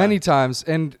 Yeah. Many times.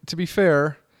 And to be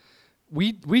fair,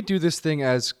 we do this thing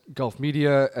as golf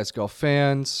media, as golf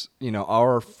fans,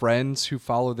 our friends who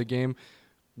follow the game.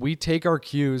 We take our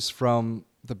cues from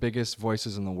the biggest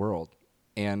voices in the world.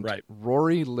 And right.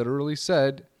 Rory literally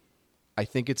said, I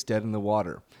think it's dead in the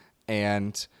water.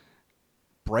 And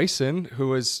Bryson,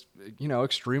 who is,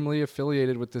 extremely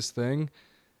affiliated with this thing,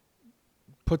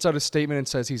 puts out a statement and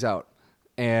says he's out.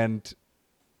 And,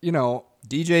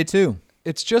 DJ too.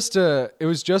 It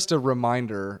was just a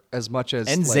reminder as much as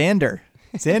Xander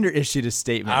issued a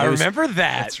statement. I remember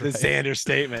that, right. the Xander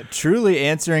statement. Truly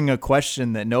answering a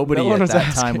question that nobody at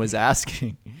that time was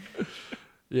asking.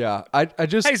 Yeah, I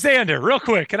just... Hey, Xander, real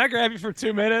quick, can I grab you for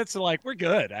 2 minutes? And we're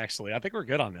good, actually. I think we're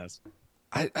good on this.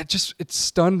 It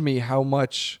stunned me how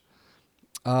much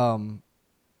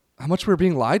we're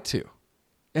being lied to.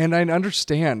 And I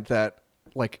understand that,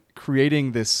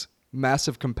 creating this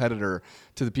massive competitor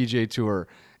to the PGA Tour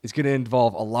is going to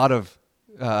involve a lot of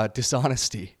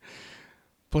dishonesty.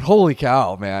 But holy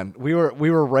cow, man, we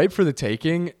were ripe for the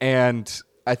taking, and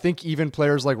I think even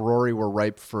players like Rory were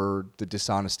ripe for the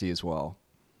dishonesty as well.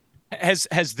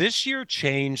 Has this year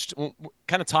changed,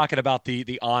 kind of talking about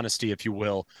the honesty, if you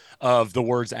will, of the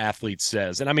words athlete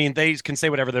says? And I mean, they can say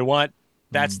whatever they want.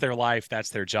 That's their life. That's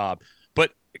their job.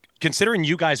 But considering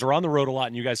you guys are on the road a lot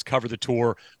and you guys cover the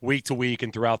tour week to week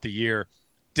and throughout the year,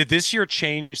 did this year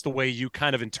change the way you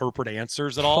kind of interpret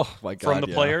answers at all from the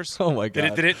players? Oh my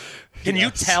God. Did it can you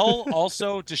tell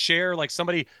also to share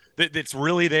somebody that's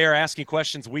really there asking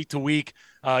questions week to week,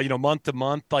 month to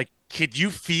month? Could you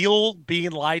feel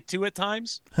being lied to at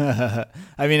times? I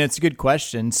mean, it's a good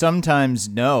question. Sometimes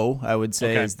no, I would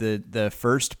say is the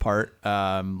first part.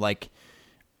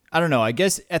 I don't know. I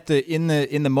guess in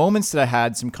the moments that I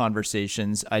had some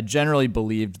conversations, I generally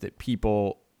believed that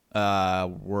people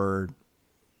were.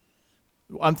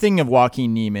 I'm thinking of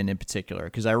Joaquin Niemann in particular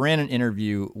because I ran an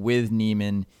interview with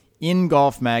Niemann in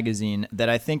Golf Magazine that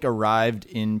I think arrived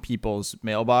in people's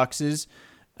mailboxes.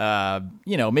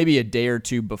 Maybe a day or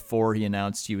two before he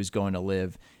announced he was going to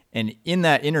Live. And in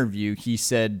that interview, he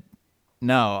said,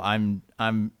 no,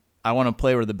 I want to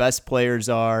play where the best players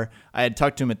are. I had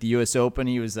talked to him at the US Open.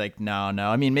 He was like, no.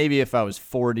 I mean, maybe if I was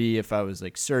 40, if I was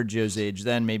Sergio's age,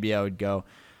 then maybe I would go.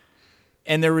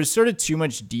 And there was sort of too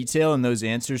much detail in those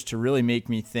answers to really make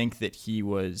me think that he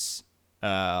was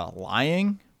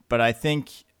lying. But I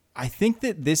think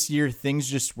that this year things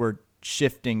just were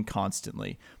shifting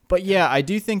constantly. But yeah, I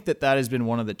do think that has been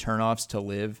one of the turnoffs to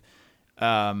Live,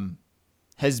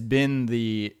 has been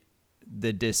the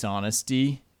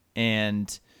dishonesty.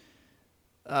 And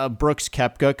Brooks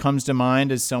Koepka comes to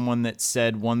mind as someone that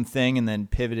said one thing and then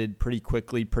pivoted pretty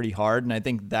quickly, pretty hard. And I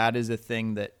think that is a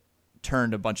thing that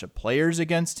turned a bunch of players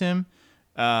against him.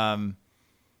 So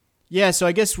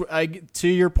I guess to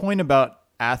your point about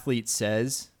athlete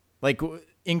says,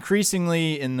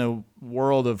 increasingly in the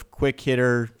world of quick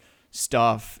hitter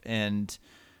stuff and,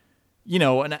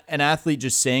 an athlete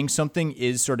just saying something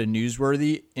is sort of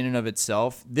newsworthy in and of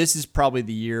itself. This is probably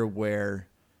the year where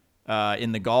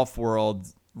in the golf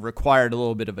world required a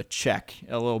little bit of a check,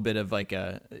 a little bit of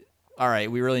all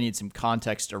right, we really need some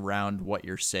context around what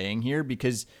you're saying here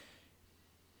because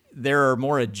there are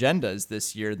more agendas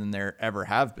this year than there ever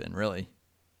have been, really.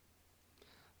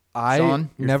 Sean,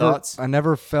 your thoughts? I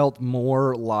never felt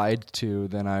more lied to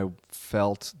than I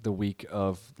felt the week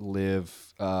of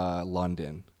Live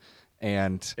London.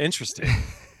 And interesting.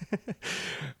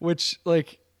 Which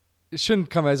it shouldn't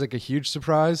come as a huge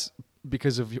surprise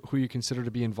because of who you consider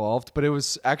to be involved, but it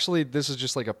was actually, this is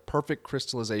just a perfect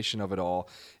crystallization of it all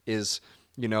is,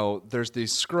 there's the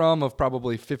scrum of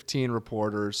probably 15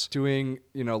 reporters doing,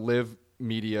 Live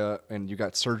media, and you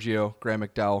got Sergio, Graham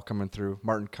McDowell coming through,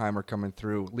 Martin Keimer coming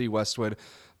through, Lee Westwood,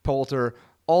 Poulter,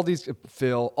 all these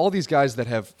Phil, all these guys that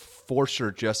have for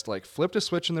sure just like flipped a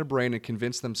switch in their brain and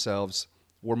convinced themselves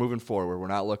we're moving forward. We're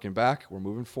not looking back. We're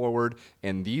moving forward.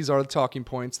 And these are the talking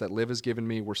points that Liv has given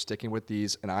me. We're sticking with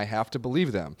these, and I have to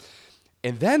believe them.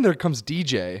 And then there comes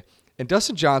DJ, and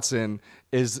Dustin Johnson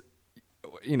is,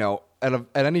 at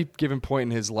any given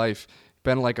point in his life,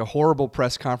 been like a horrible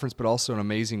press conference, but also an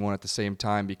amazing one at the same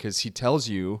time, because he tells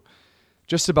you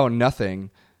just about nothing,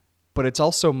 but it's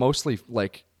also mostly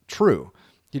like true.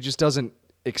 He just doesn't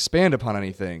expand upon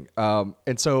anything.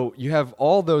 And so you have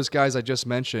all those guys I just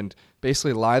mentioned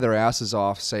basically lie their asses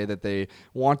off, say that they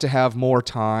want to have more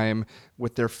time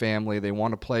with their family. They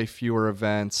want to play fewer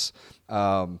events.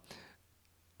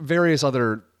 Various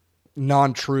other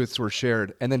non-truths were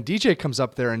shared. And then DJ comes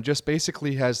up there and just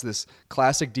basically has this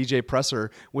classic DJ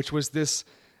presser, which was this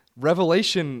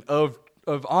revelation of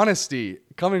honesty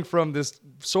coming from this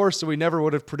source that we never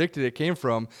would have predicted it came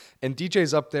from. And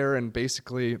DJ's up there and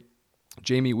basically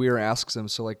Jamie Weir asks him,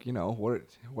 so like,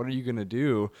 what are you going to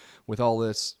do with all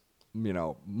this,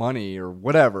 money or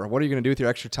whatever? What are you going to do with your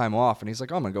extra time off? And he's like,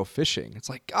 oh, I'm going to go fishing. It's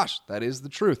like, gosh, that is the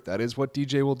truth. That is what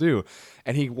DJ will do.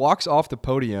 And he walks off the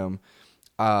podium.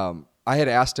 I had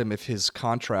asked him if his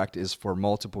contract is for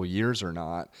multiple years or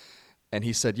not. And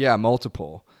he said, yeah,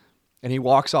 multiple. And he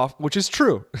walks off, which is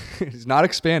true. He's not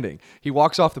expanding. He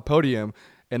walks off the podium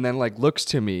and then like looks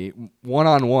to me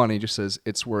one-on-one. He just says,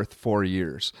 it's worth 4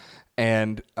 years.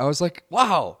 And I was like,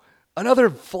 wow, another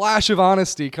flash of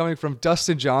honesty coming from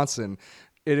Dustin Johnson.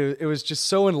 It was just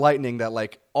so enlightening that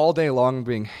like all day long I'm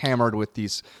being hammered with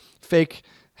these fake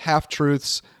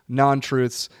half-truths,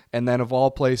 non-truths, and then of all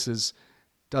places,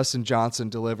 Dustin Johnson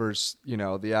delivers,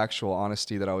 the actual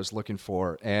honesty that I was looking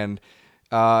for. And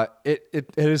it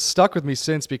has stuck with me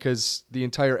since, because the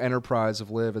entire enterprise of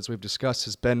Liv, as we've discussed,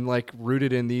 has been like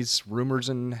rooted in these rumors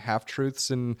and half-truths,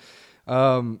 and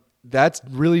that's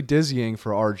really dizzying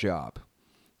for our job.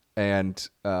 And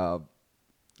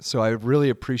so I really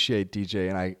appreciate DJ,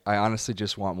 and I honestly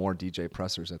just want more DJ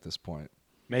pressers at this point.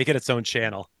 Make it its own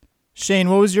channel. Shane,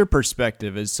 what was your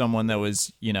perspective as someone that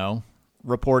was,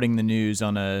 reporting the news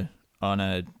on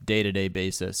a day-to-day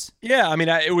basis? Yeah, I mean,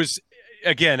 it was,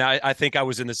 again, I think I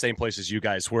was in the same place as you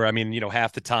guys, where, I mean,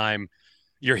 half the time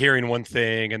you're hearing one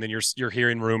thing and then you're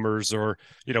hearing rumors, or,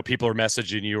 people are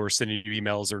messaging you or sending you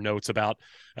emails or notes about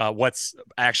what's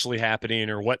actually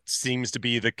happening or what seems to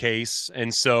be the case.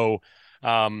 And so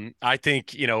I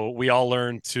think, we all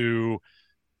learn to,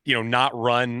 not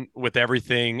run with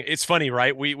everything. It's funny,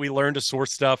 right? We learn to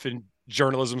source stuff in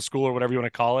journalism school or whatever you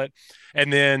want to call it.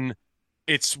 And then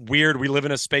it's weird. We live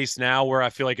in a space now where I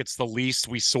feel like it's the least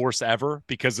we source ever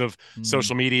because of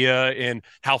social media and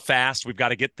how fast we've got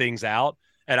to get things out.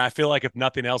 And I feel like if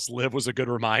nothing else, Liv was a good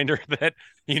reminder that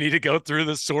you need to go through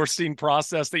the sourcing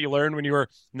process that you learned when you were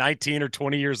 19 or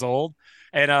 20 years old.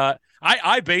 And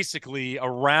I basically,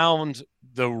 around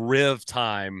the Riv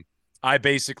time, I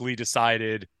basically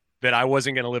decided that I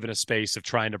wasn't going to live in a space of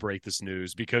trying to break this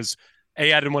news, because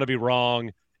A, I didn't want to be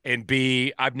wrong, and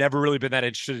B, I've never really been that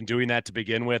interested in doing that to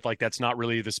begin with. Like, that's not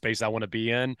really the space I want to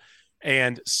be in.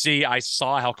 And C, I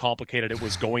saw how complicated it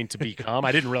was going to become.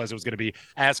 I didn't realize it was going to be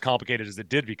as complicated as it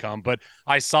did become, but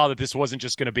I saw that this wasn't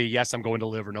just going to be, yes, I'm going to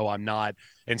live, or no, I'm not.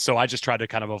 And so I just tried to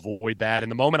kind of avoid that.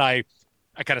 And the moment I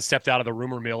kind of stepped out of the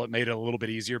rumor mill, it made it a little bit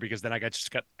easier, because then I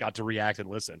got to react and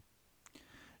listen.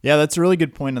 Yeah, that's a really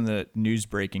good point on the news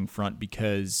breaking front,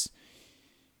 because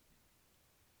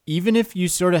even if you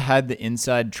sort of had the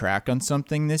inside track on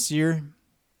something this year,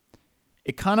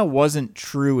 it kind of wasn't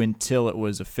true until it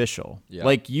was official. Yeah.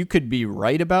 Like, you could be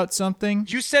right about something.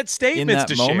 You said statements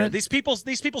to share. These people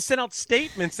sent out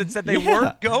statements that said they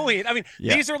weren't going. I mean,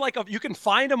 these are like, you can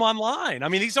find them online. I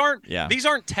mean, these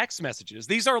aren't text messages.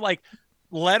 These are like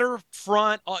letter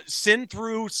front, send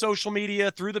through social media,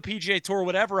 through the PGA Tour,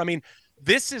 whatever. I mean,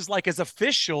 this is like as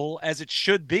official as it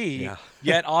should be. Yeah.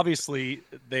 Yet obviously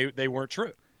they weren't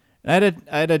true. I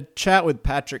had a chat with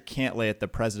Patrick Cantlay at the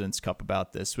President's Cup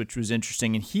about this, which was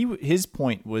interesting. And his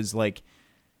point was like,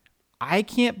 I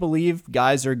can't believe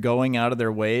guys are going out of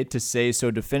their way to say so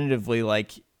definitively,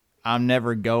 like, I'm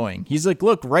never going. He's like,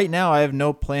 look, right now I have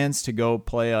no plans to go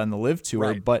play on the Live Tour,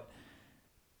 right, but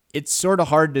it's sort of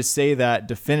hard to say that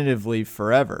definitively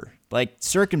forever. Like,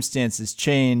 circumstances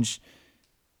change,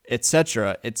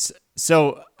 etc.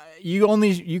 So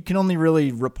you can only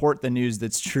really report the news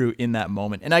that's true in that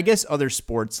moment. And I guess other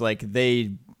sports, like,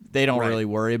 they don't really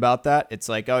worry about that. It's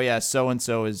like, oh yeah, so and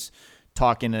so is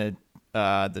talking to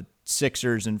the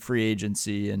Sixers and free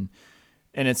agency, and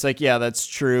it's like, yeah, that's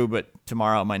true, but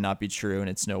tomorrow it might not be true, and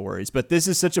it's no worries. But this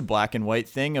is such a black and white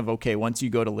thing of, okay, once you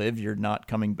go to Live, you're not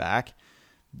coming back,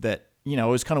 that it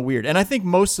was kind of weird. And I think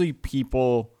mostly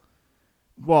people,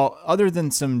 well, other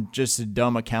than some just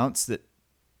dumb accounts that,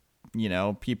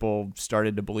 people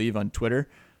started to believe on Twitter,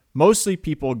 mostly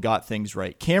people got things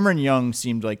right. Cameron Young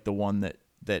seemed like the one that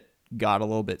got a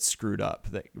little bit screwed up,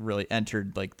 that really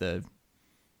entered like the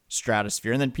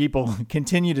stratosphere. And then people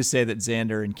continue to say that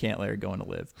Xander and Cantlay are going to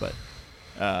live. But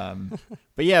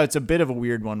yeah, it's a bit of a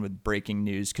weird one with breaking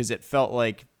news because it felt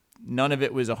like none of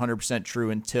it was 100% true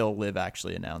until Liv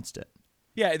actually announced it.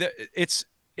 Yeah,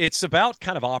 it's about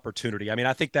kind of opportunity. I mean,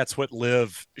 I think that's what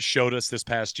Liv showed us this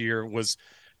past year was,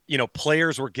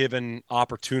 players were given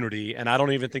opportunity, and I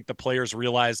don't even think the players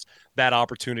realized that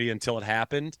opportunity until it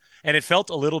happened. And it felt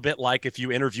a little bit like if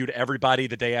you interviewed everybody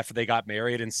the day after they got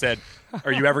married and said,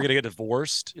 are you ever going to get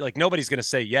divorced? Like, nobody's going to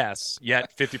say yes,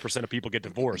 yet 50% of people get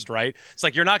divorced, right? It's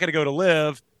like, you're not going to go to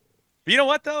Liv. But you know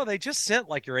what, though? They just sent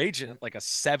like your agent like a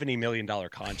 $70 million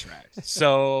contract.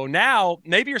 So now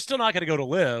maybe you're still not going to go to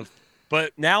Liv,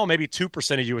 but now maybe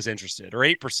 2% of you is interested, or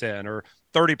 8%, or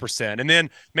 30%. And then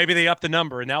maybe they up the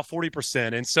number and now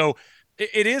 40%. And so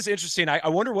it is interesting. I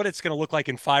wonder what it's going to look like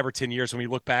in 5 or 10 years when we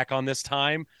look back on this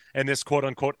time and this quote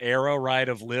unquote era, right,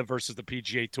 of Liv versus the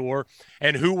PGA Tour,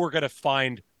 and who we're going to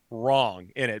find wrong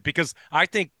in it. Because I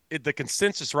think the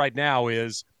consensus right now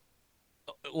is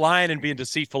lying and being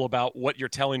deceitful about what you're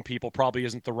telling people probably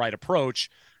isn't the right approach.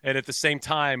 And at the same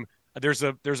time, there's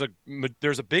a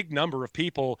big number of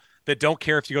people that don't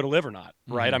care if you go to Liv or not,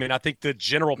 right? Mm-hmm. I mean, I think the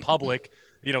general public,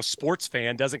 sports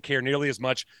fan doesn't care nearly as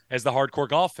much as the hardcore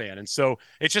golf fan. And so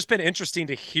it's just been interesting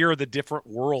to hear the different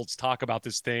worlds talk about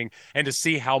this thing and to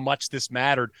see how much this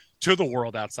mattered to the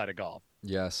world outside of golf.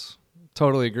 Yes,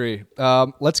 totally agree.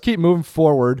 Let's keep moving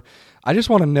forward. I just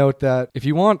want to note that if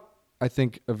you want, I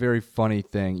think, a very funny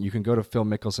thing, you can go to Phil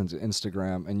Mickelson's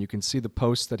Instagram and you can see the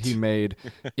posts that he made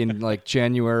in like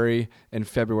January and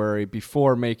February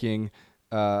before making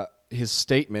his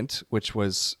statement, which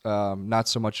was not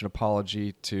so much an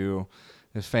apology to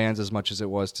the fans as much as it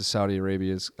was to Saudi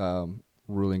Arabia's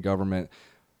ruling government.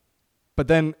 But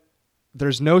then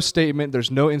there's no statement,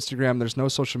 there's no Instagram, there's no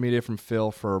social media from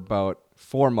Phil for about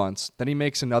 4 months. Then he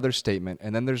makes another statement,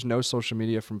 and then there's no social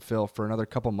media from Phil for another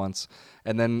couple months.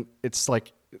 And then it's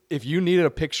like, if you needed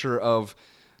a picture of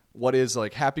what is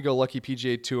like happy-go-lucky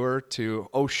PGA Tour to,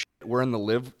 oh shit, we're in the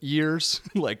Liv years,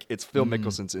 like it's Phil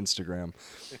Mickelson's Instagram.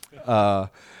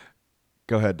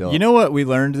 Go ahead, Dylan. You know what we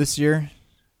learned this year?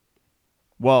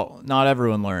 Well, not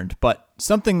everyone learned, but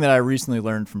something that I recently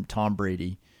learned from Tom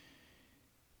Brady.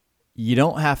 You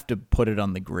don't have to put it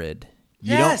on the grid.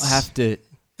 You don't have to.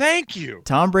 Thank you.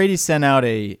 Tom Brady sent out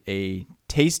a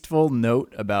tasteful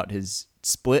note about his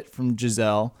split from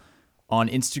Giselle on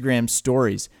Instagram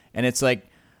stories. And it's like,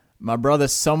 my brother,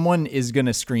 someone is going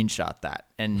to screenshot that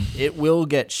and it will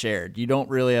get shared. You don't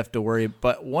really have to worry.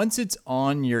 But once it's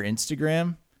on your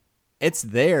Instagram, it's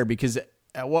there, because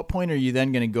at what point are you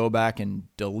then going to go back and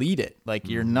delete it? Like,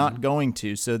 you're not going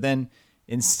to. So then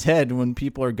instead, when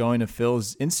people are going to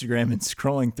Phil's Instagram and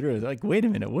scrolling through it, they're like, wait a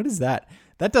minute, what is that?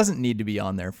 That doesn't need to be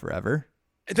on there forever.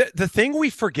 The thing we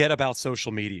forget about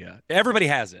social media, everybody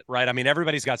has it, right? I mean,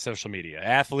 everybody's got social media,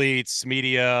 athletes,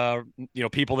 media,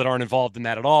 people that aren't involved in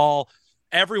that at all.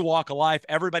 Every walk of life,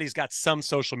 everybody's got some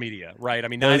social media, right? I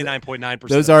mean, 99.9%.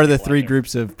 Those are the three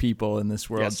groups of people in this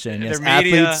world, Shane. Yes,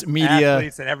 athletes,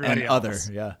 and everybody else. Other,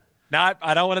 yeah. Now,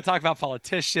 I don't want to talk about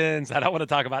politicians. I don't want to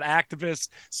talk about activists.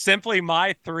 Simply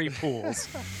my three pools.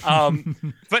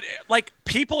 But like,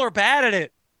 people are bad at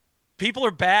it. People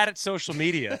are bad at social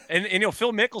media. And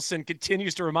Phil Mickelson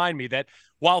continues to remind me that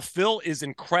while Phil is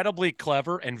incredibly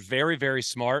clever and very, very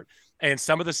smart, and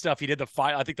some of the stuff he did,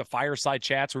 I think the fireside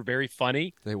chats were very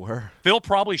funny. They were. Phil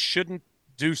probably shouldn't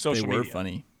do social media. They were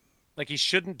funny. Like, he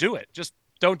shouldn't do it. Just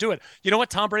don't do it. You know what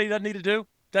Tom Brady doesn't need to do?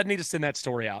 Doesn't need to send that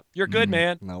story out. You're good,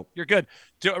 man. Nope. You're good.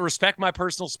 Respect my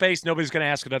personal space. Nobody's going to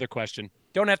ask another question.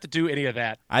 Don't have to do any of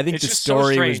that. I think the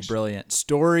story was brilliant.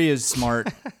 Story is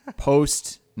smart.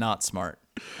 Post, not smart.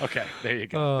 Okay, there you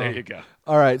go. There you go.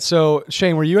 All right, so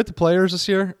Shane, were you at the Players this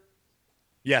year?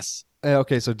 Yes.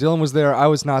 Okay, so Dylan was there. I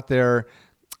was not there.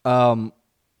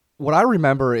 What I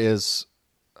remember is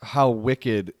how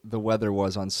wicked the weather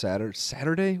was on Saturday.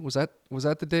 Saturday? Was that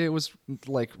the day it was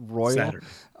like royal?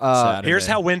 Saturday. Here's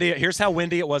how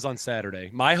windy it was on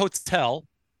Saturday. My hotel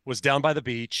was down by the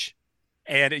beach,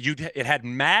 and it had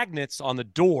magnets on the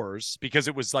doors because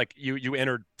it was like you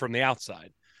entered from the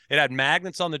outside. It had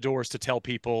magnets on the doors to tell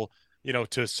people,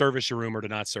 to service your room or to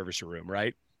not service your room,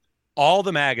 right? All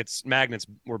the magnets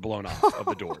were blown off of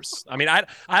the doors. I mean, I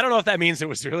don't know if that means it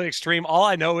was really extreme. All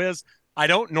I know is I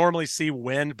don't normally see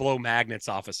wind blow magnets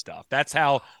off of stuff. That's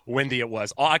how windy it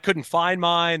was. I couldn't find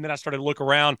mine. Then I started to look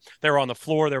around. They were on the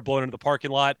floor. They were blowing into the parking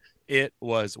lot. It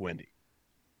was windy.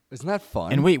 Isn't that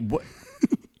fun? And wait, what?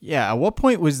 Yeah, at what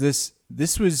point was this?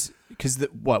 This was because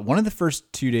one of the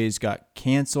first 2 days got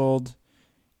canceled.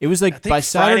 It was like by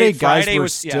Saturday, guys were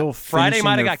still Friday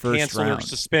might have got first canceled round. or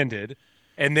suspended,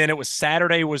 and then it was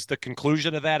Saturday was the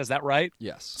conclusion of that. Is that right?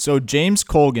 Yes. So James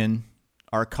Colgan,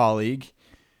 our colleague,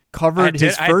 covered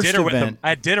his first event. I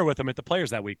had dinner with him at the Players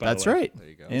that week. That's the way. right. There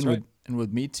you go. And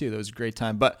with me too. That was a great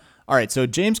time. But all right, so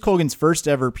James Colgan's first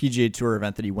ever PGA Tour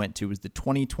event that he went to was the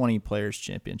 2020 Players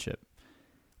Championship,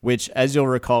 which, as you'll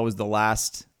recall, was the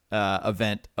last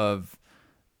event of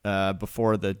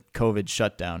before the COVID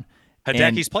shutdown.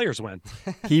 Hideki's Players win.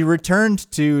 He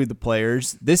returned to the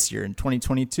Players this year in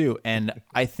 2022, and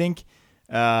I think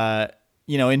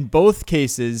in both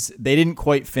cases they didn't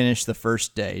quite finish the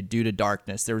first day due to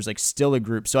darkness. There was still a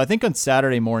group. So I think on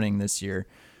Saturday morning this year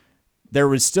there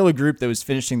was still a group that was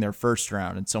finishing their first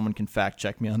round, and someone can fact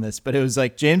check me on this, but it was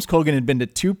James Colgan had been to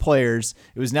 2 Players.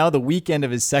 It was now the weekend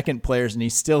of his second Players, and he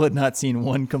still had not seen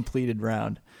one completed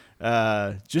round.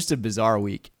 Just a bizarre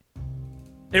week.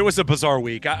 It was a bizarre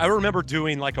week. I remember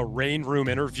doing a rain room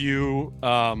interview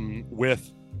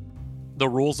with the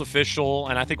rules official,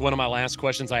 and I think one of my last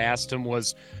questions I asked him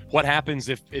was, what happens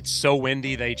if it's so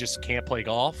windy they just can't play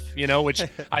golf? Which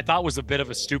I thought was a bit of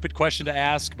a stupid question to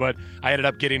ask, but I ended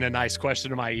up getting a nice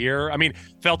question in my ear. I mean,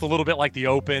 felt a little bit like the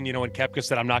Open, when Koepka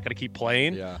said, I'm not going to keep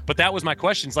playing. Yeah. But that was my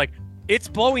question. It's it's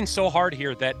blowing so hard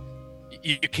here that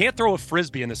you can't throw a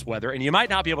Frisbee in this weather, and you might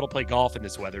not be able to play golf in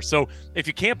this weather. So if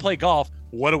you can't play golf,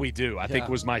 what do we do? I think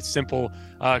was my simple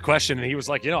question. And he was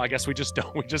like, I guess we just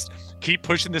don't. We just keep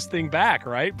pushing this thing back,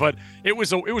 right? But it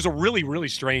was a really, really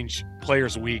strange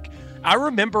Players week. I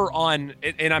remember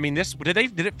did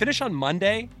it finish on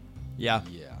Monday? Yeah.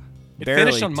 It Barely,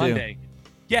 finished on too. Monday.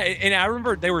 Yeah, and I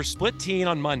remember they were split teeing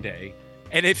on Monday.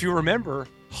 And if you remember,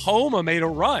 Homa made a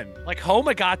run.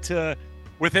 Homa got to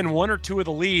within 1 or 2 of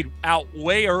the lead out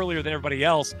way earlier than everybody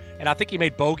else. And I think he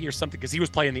made bogey or something because he was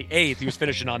playing the 8th. He was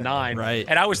finishing on 9. Right.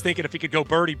 And I was thinking if he could go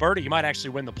birdie, he might actually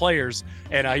win the Players.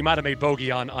 And he might have made bogey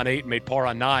on 8 and made par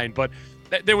on 9. But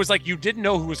there was you didn't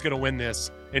know who was going to win this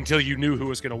until you knew who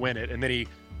was going to win it. And then he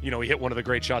hit one of the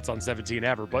great shots on 17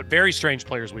 ever. But very strange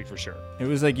Players week for sure. It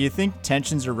was you think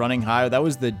tensions are running high. That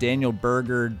was the Daniel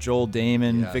Berger, Joel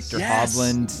Damon, Yes. Victor Yes.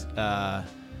 Hovland,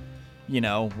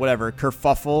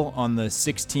 kerfuffle on the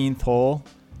 16th hole.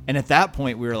 And at that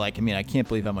point, we were I can't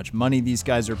believe how much money these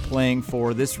guys are playing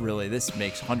for. This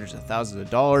makes hundreds of thousands of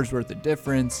dollars worth of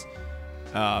difference.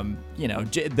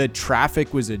 The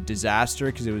traffic was a disaster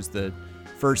because it was the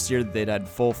first year that they'd had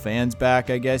full fans back,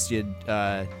 I guess. You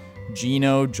had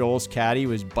Gino, Joel's caddy,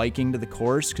 was biking to the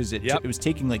course because it was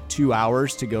taking 2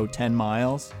 hours to go 10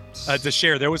 miles. To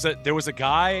share, there was a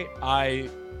guy I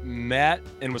met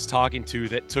and was talking to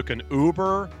that took an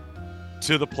Uber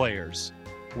to the Players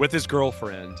with his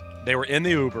girlfriend. They were in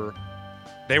the Uber.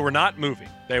 They were not moving.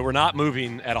 They were not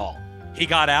moving at all. He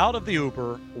got out of the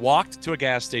Uber, walked to a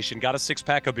gas station, got a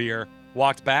 6-pack of beer,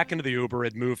 walked back into the Uber,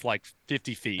 had moved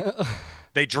 50 feet.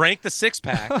 They drank the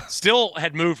 6-pack, still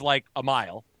had moved a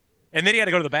mile. And then he had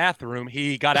to go to the bathroom.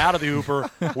 He got out of the Uber,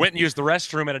 went and used the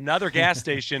restroom at another gas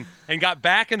station, and got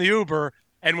back in the Uber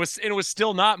and was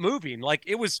still not moving.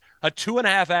 It was a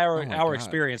 2.5 hour God.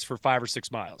 experience for 5 or 6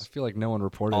 I miles. feel like no one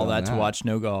reported All on that to watch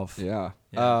no golf. Yeah.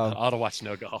 Ought to watch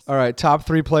no golf. All right, top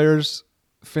 3 players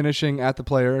finishing at the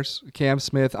Players: Cam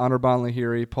Smith, Anirban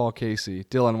Lahiri, Paul Casey.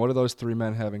 Dylan, what do those 3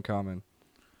 men have in common?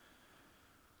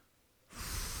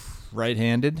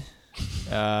 Right-handed.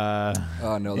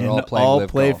 Oh no, they're all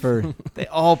playing Live Golf. They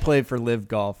all play for Live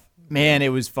Golf. Man, it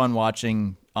was fun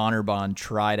watching Anirban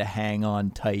try to hang on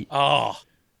tight Oh,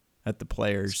 at the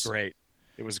Players. it's great.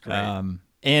 It was great.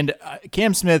 And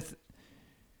Cam Smith,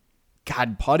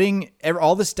 God, putting,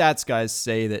 all the stats guys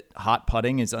say that hot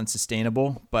putting is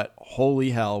unsustainable, but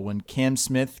holy hell, when Cam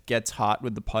Smith gets hot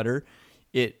with the putter,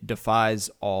 it defies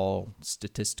all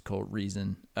statistical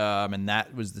reason. And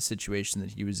that was the situation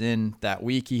that he was in that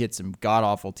week. He hit some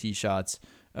god-awful tee shots,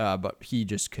 but he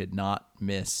just could not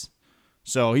miss.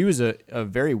 So he was a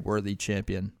very worthy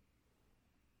champion.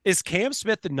 Is Cam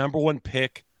Smith the number 1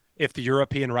 pick if the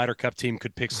European Ryder Cup team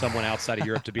could pick someone outside of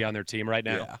Europe to be on their team right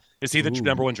now? Yeah. Is he the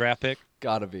number 1 draft pick?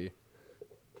 Gotta be.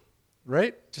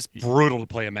 Right? Just brutal to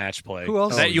play a match play. Who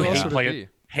else? That you Who else hate would it playing.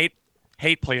 be?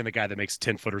 Hate playing the guy that makes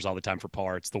 10-footers all the time for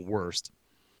par. It's the worst.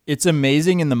 It's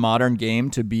amazing in the modern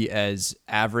game to be as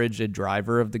average a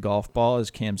driver of the golf ball as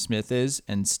Cam Smith is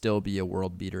and still be a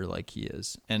world beater like he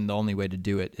is. And the only way to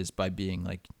do it is by being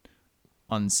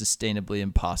unsustainably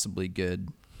impossibly good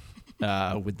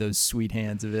with those sweet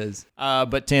hands of his.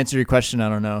 But to answer your question, I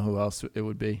don't know who else it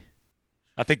would be.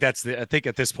 I think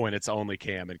at this point it's only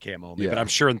Cam and Cam only. Yeah. But I'm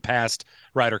sure in past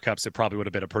Ryder Cups it probably would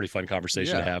have been a pretty fun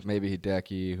conversation to have. Maybe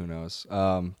Hideki, who knows?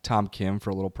 Tom Kim for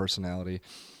a little personality.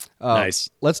 Nice.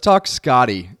 Let's talk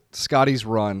Scotty. Scotty's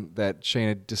run that Shane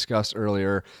had discussed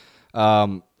earlier.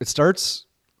 It starts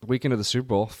the weekend of the Super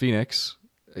Bowl, Phoenix.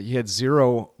 He had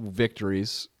 0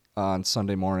 victories on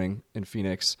Sunday morning in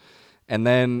Phoenix, and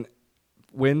then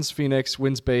wins Phoenix,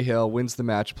 wins Bay Hill, wins the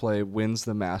match play, wins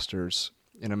the Masters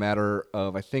in a matter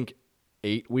of, I think,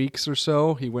 8 weeks or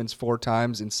so. He wins 4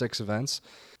 times in 6 events.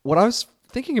 What I was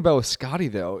thinking about with Scotty,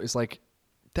 though, is like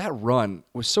that run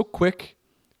was so quick,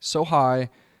 so high.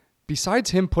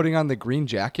 Besides him putting on the green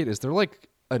jacket, is there like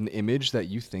an image that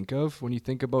you think of when you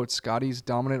think about Scotty's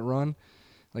dominant run?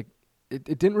 Like it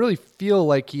didn't really feel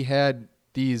like he had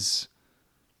these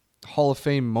Hall of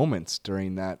Fame moments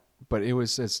during that, but it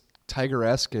was as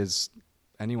Tiger-esque as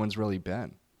anyone's really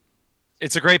been.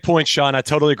 It's a great point, Sean. I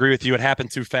totally agree with you. It happened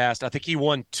too fast. I think he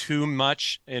won too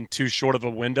much in too short of a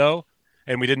window,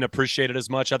 and we didn't appreciate it as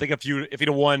much. I think if he'd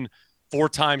have won 4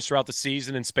 times throughout the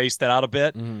season and spaced that out a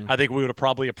bit, I think we would have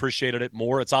probably appreciated it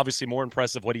more. It's obviously more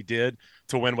impressive what he did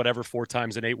to win whatever 4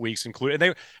 times in 8 weeks, and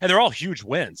they're all huge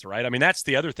wins, right? I mean, that's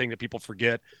the other thing that people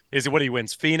forget is what he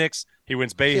wins Phoenix, he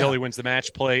wins Bay Hill, he wins the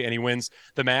match play, and he wins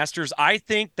the Masters. I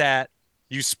think that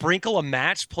you sprinkle a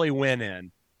match play win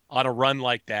in on a run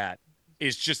like that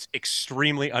is just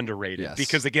extremely underrated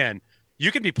because, again,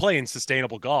 you can be playing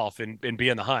sustainable golf and be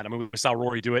in the hunt. I mean, we saw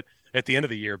Rory do it at the end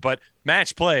of the year, but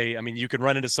match play, I mean, you can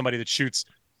run into somebody that shoots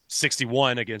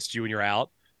 61 against you and you're out,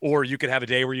 or you could have a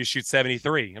day where you shoot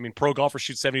 73. I mean, pro golfers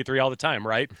shoot 73 all the time,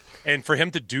 right? And for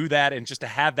him to do that and just to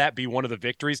have that be one of the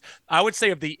victories, I would say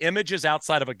of the images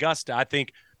outside of Augusta, I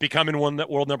think becoming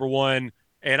world number 1,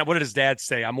 and what did his dad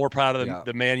say? I'm more proud of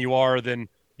the man you are than,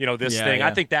 this thing. Yeah.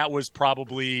 I think that was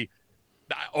probably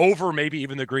over maybe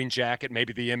even the green jacket,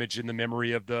 maybe the image in the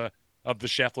memory of the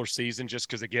Scheffler season, just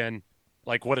because, again,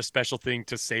 like what a special thing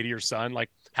to say to your son,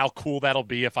 like how cool that'll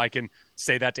be if I can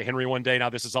say that to Henry one day. Now,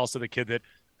 this is also the kid that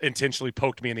intentionally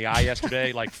poked me in the eye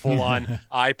yesterday, like full on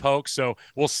eye poke. So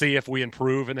we'll see if we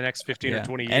improve in the next 15 or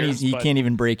 20 years. And he can't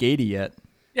even break 80 yet.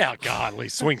 Yeah, godly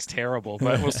swing's terrible,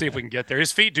 but we'll see if we can get there.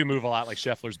 His feet do move a lot like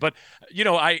Scheffler's, but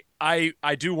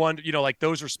I do wonder, like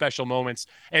those are special moments.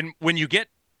 And when you get,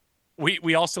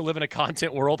 we also live in a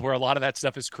content world where a lot of that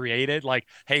stuff is created. Like,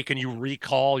 hey, can you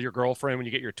recall your girlfriend when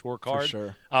you get your tour card?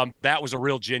 For sure. That was a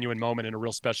real genuine moment and a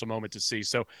real special moment to see.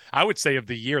 So I would say of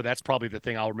the year, that's probably the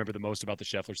thing I'll remember the most about the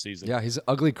Scheffler season. Yeah, he's an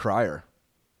ugly crier.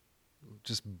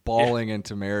 Just bawling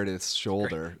into Meredith's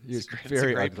shoulder. He's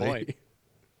very ugly. Point.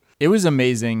 It was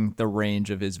amazing, the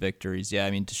range of his victories. Yeah,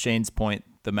 I mean, to Shane's point,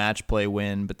 the match play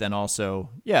win, but then also,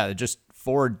 just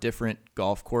 4 different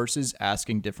golf courses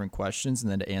asking different questions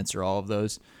and then to answer all of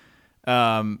those.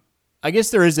 I guess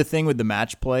there is a thing with the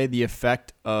match play. The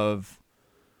effect of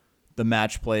the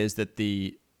match play is that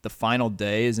the final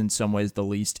day is in some ways the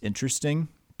least interesting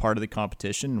part of the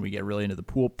competition. We get really into the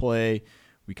pool play.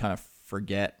 We kind of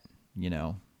forget,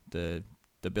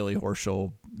 the Billy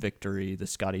Horschel victory, the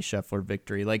Scotty Scheffler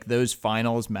victory. Like those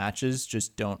finals matches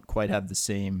just don't quite have the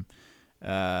same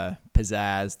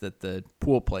pizzazz that the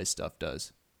pool play stuff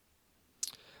does.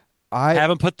 I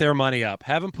haven't put their money up.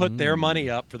 Their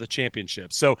money up for the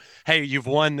championship. So, hey, you've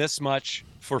won this much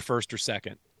for first or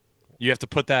second. You have to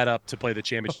put that up to play the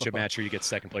championship match, or you get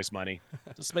second place money.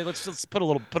 Let's put a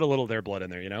little of their blood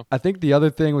in there. I think the other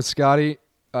thing with Scotty,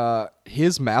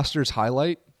 his Masters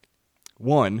highlight,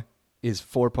 1, is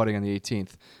 4 putting on the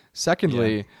 18th.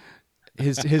 Secondly,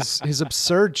 his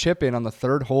absurd chip in on the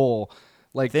 3rd hole,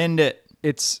 like thinned it.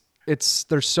 It's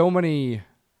there's so many.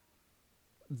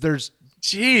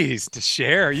 Jeez, to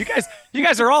share. You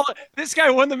guys are all. This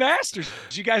guy won the Masters.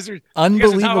 You guys are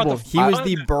unbelievable. He was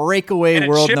the breakaway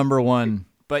world number 1.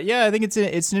 But yeah, I think it's an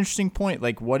interesting point.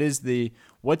 Like, what's the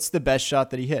best shot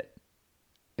that he hit?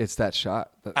 It's that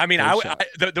shot.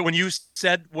 When you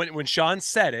said when Sean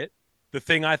said it, the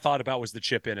thing I thought about was the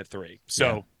chip in at 3.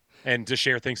 So, and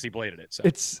Deshair thinks he bladed it. So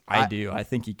I do. I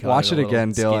think he caught watch it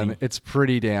again, skinny. Dylan. It's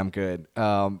pretty damn good.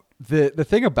 The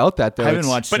thing about that though, I haven't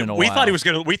watched it in a while. We thought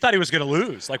he was gonna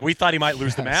lose. Like we thought he might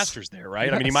lose the Masters there, right?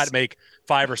 Yes. I mean, he might make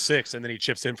 5 or 6, and then he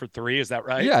chips in for 3. Is that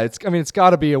right? Yeah. It's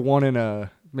got to be a 1 in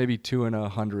a maybe 2 in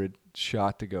 100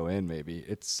 shot to go in. Maybe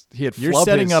you're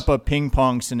setting up a ping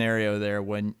pong scenario there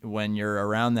when you're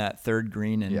around that 3rd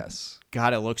green, and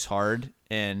God, it looks hard.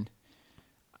 And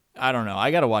I don't know.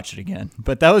 I got to watch it again.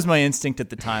 But that was my instinct at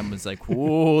the time, was like,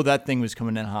 whoa, that thing was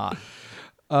coming in hot.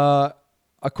 A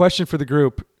question for the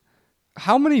group.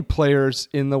 How many players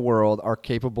in the world are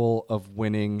capable of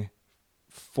winning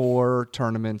 4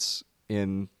 tournaments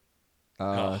in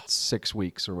 6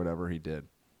 weeks or whatever he did?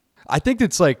 I think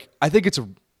it's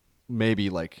maybe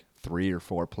like 3 or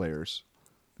 4 players.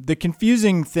 The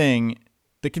confusing thing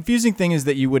is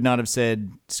that you would not have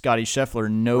said Scotty Scheffler,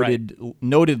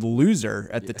 noted loser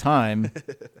at the time,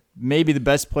 maybe the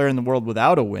best player in the world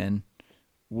without a win.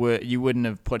 You wouldn't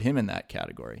have put him in that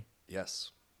category.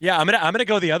 Yes. Yeah, I'm gonna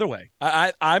go the other way.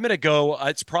 I'm gonna go.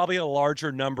 It's probably a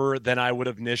larger number than I would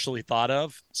have initially thought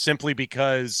of, simply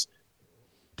because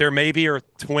there maybe are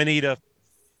 20 to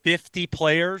 50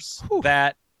 players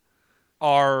that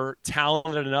are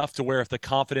talented enough to where if the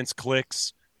confidence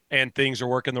clicks and things are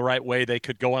working the right way, they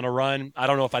could go on a run. I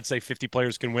don't know if I'd say 50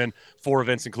 players can win 4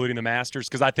 events, including the Masters,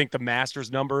 because I think the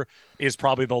Masters number is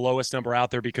probably the lowest number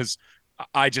out there, because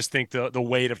I just think the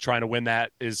weight of trying to win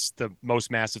that is the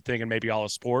most massive thing in maybe all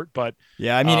of sport. But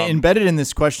yeah, I mean, embedded in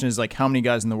this question is like how many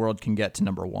guys in the world can get to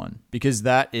number 1, because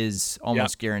that is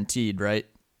almost guaranteed, right?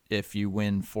 If you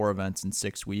win 4 events in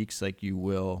 6 weeks, like you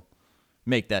will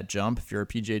make that jump if you're a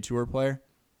PGA Tour player.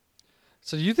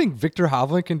 So do you think Victor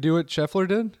Hovland can do what Scheffler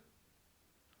did?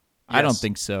 I don't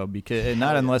think so, because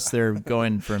not unless they're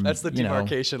going from. That's the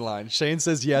demarcation line. Shane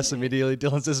says yes immediately.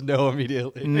 Dylan says no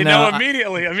immediately. No,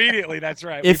 immediately. That's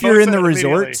right. If you're in the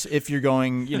resort, if you're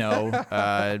going,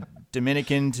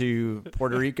 Dominican to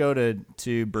Puerto Rico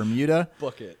to Bermuda,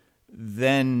 book it.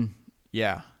 Then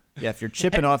if you're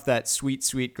chipping off that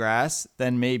sweet grass,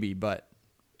 then maybe. But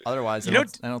otherwise, I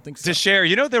don't think so. To share,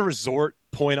 the resort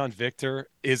point on Victor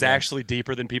is actually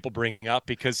deeper than people bring up,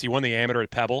 because he won the amateur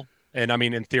at Pebble. And I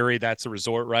mean, in theory, that's a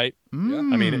resort, right? I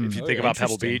mean, if you think about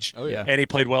Pebble Beach, and he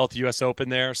played well at the U.S. Open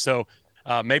there, so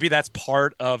maybe that's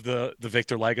part of the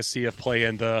Victor legacy of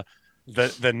playing the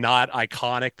not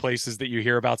iconic places that you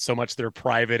hear about so much that are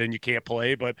private and you can't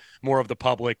play, but more of the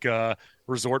public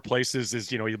resort places. Is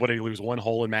what did he lose 1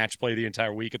 hole in match play the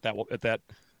entire week at that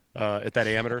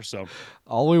amateur? So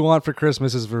all we want for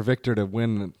Christmas is for Victor to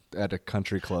win at a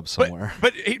country club somewhere.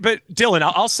 But Dylan,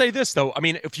 I'll say this though. I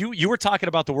mean, if you were talking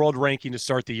about the world ranking to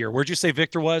start the year, where'd you say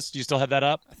Victor was? Do you still have that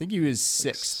up? I think he was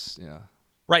 6. Yeah.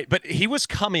 Right, but he was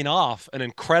coming off an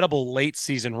incredible late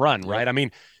season run, right? I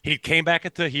mean, he came back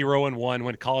at the Hero and won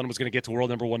when Colin was going to get to world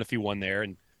number 1 if he won there,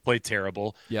 and played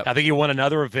terrible. Yep. I think he won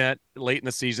another event late in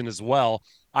the season as well.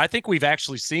 I think we've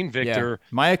actually seen Victor.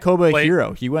 Mayakoba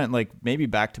Hero. He went like maybe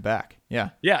back to back. Yeah.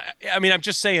 Yeah. I mean, I'm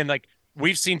just saying, like,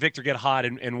 we've seen Victor get hot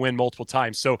and win multiple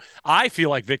times. So I feel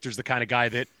like Victor's the kind of guy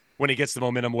that when he gets the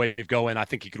momentum wave going, I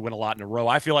think he could win a lot in a row.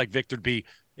 I feel like Victor'd be,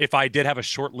 if I did have a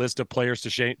short list of players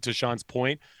to Sean's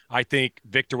point, I think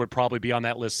Victor would probably be on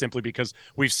that list simply because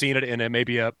we've seen it in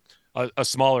maybe a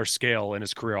smaller scale in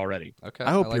his career already. Okay.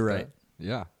 I hope you're that. right.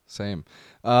 Yeah, same.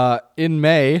 In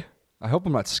May, I hope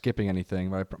I'm not skipping anything,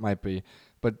 but I might be.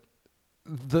 But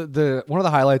the one of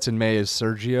the highlights in May is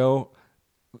Sergio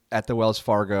at the Wells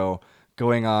Fargo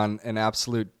going on an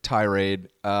absolute tirade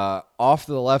off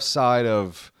the left side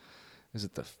of, is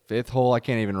it the 5th hole? I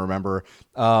can't even remember.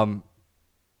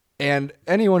 And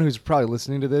anyone who's probably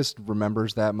listening to this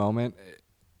remembers that moment.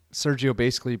 Sergio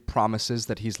basically promises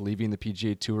that he's leaving the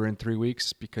PGA Tour in 3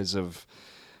 weeks because of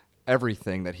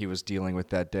everything that he was dealing with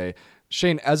that day.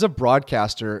 Shane, as a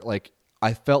broadcaster, like,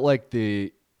 I felt like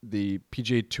the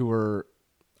PGA Tour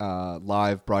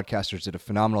live broadcasters did a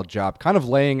phenomenal job kind of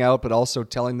laying out, but also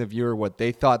telling the viewer what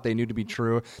they thought they knew to be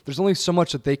true. There's only so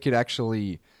much that they could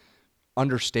actually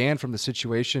understand from the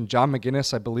situation. John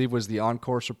McGinnis, I believe, was the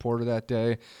on-course reporter that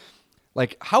day.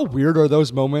 Like, how weird are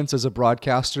those moments as a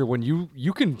broadcaster when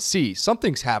you can see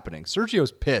something's happening?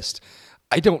 Sergio's pissed.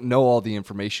 I don't know all the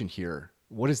information here.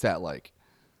 What is that like?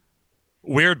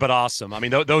 Weird, but awesome. I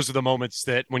mean, those are the moments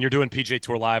that when you're doing PGA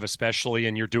Tour Live, especially,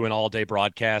 and you're doing all day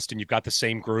broadcast and you've got the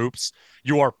same groups,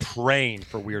 you are praying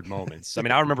for weird moments. I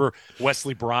mean, I remember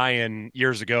Wesley Bryan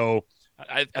years ago.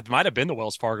 It might have been the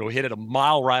Wells Fargo. Hit it a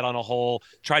mile right on a hole,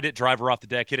 tried to drive her off the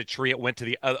deck, hit a tree. It went to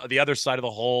the other side of the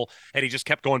hole, and he just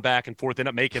kept going back and forth, ended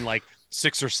up making like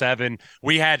 6 or 7.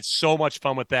 We had so much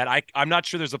fun with that. I'm not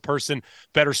sure there's a person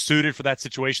better suited for that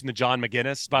situation than John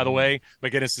McGinnis, by the way.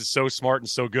 McGinnis is so smart and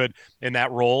so good in that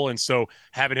role, and so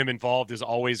having him involved is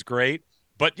always great.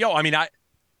 But, I mean,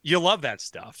 you love that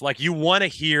stuff. Like, you want to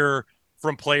hear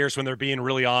from players when they're being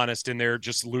really honest and they're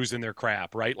just losing their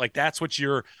crap, right? Like, that's what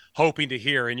you're hoping to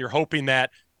hear. And you're hoping that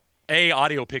A,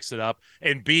 audio picks it up,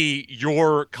 and B,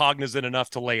 you're cognizant enough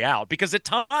to lay out. Because at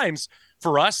times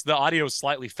for us, the audio is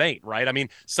slightly faint, right? I mean,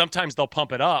 sometimes they'll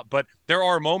pump it up, but there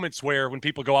are moments where when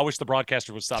people go, I wish the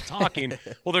broadcaster would stop talking.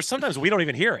 Well, there's sometimes we don't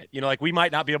even hear it. Like we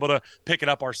might not be able to pick it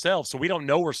up ourselves. So we don't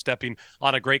know we're stepping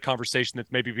on a great conversation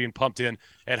that's maybe being pumped in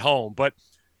at home. But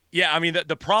yeah, I mean,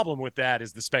 the problem with that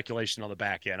is the speculation on the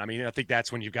back end. I mean, I think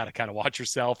that's when you've got to kind of watch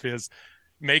yourself, is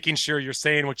making sure you're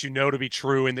saying what you know to be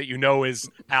true and that is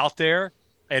out there,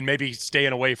 and maybe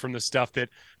staying away from the stuff that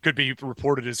could be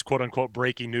reported as quote unquote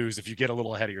breaking news if you get a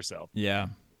little ahead of yourself. Yeah.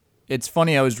 It's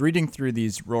funny. I was reading through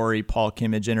these Rory Paul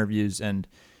Kimmage interviews, and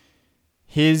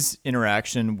his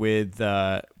interaction with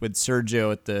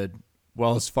Sergio at the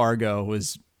Wells Fargo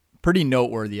was pretty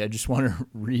noteworthy. I just want to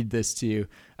read this to you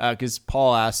because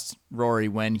Paul asked Rory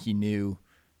when he knew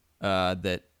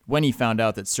when he found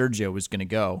out that Sergio was going to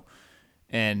go.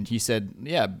 And he said,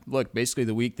 yeah, look, basically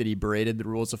the week that he berated the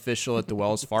rules official at the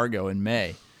Wells Fargo in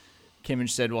May. Kimmage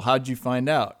said, well, how'd you find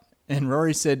out? And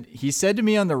Rory said, he said to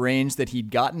me on the range that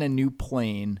he'd gotten a new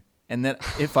plane and that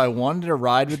if I wanted to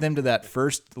ride with him to that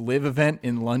first live event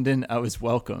in London, I was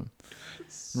welcome.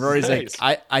 Rory's nice.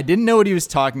 Like, I didn't know what he was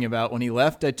talking about. When he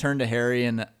left, I turned to Harry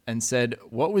and said,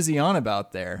 what was he on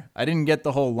about there? I didn't get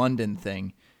the whole London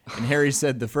thing. And Harry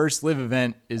said, the first live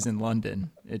event is in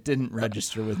London. It didn't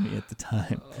register with me at the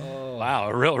time. Oh, wow.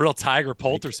 A real Tiger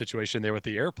Poulter situation there with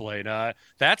the airplane.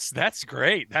 That's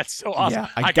great. That's so awesome. Yeah,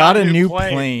 I got a new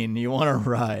plane. You want to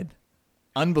ride?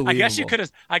 Unbelievable. I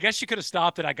guess you could have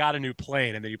stopped at I got a new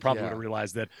plane, and then you probably would have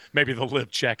realized that maybe the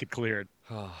live check had cleared.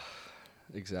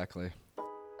 Exactly.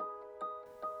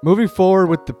 Moving forward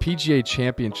with the PGA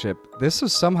Championship, this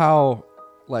was somehow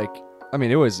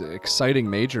it was an exciting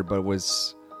major, but it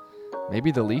was maybe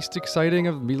the least exciting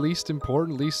of the least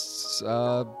important, least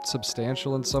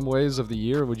substantial in some ways of the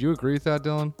year. Would you agree with that,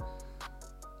 Dylan?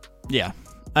 Yeah.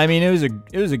 I mean, it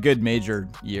was a good major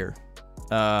year.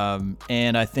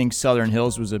 And I think Southern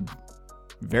Hills was a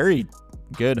very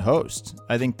good host.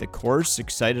 I think the course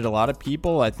excited a lot of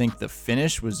people. I think the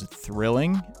finish was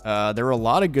thrilling. There were a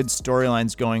lot of good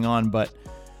storylines going on, but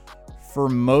for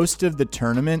most of the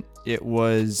tournament, it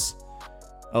was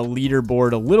a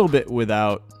leaderboard a little bit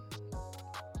without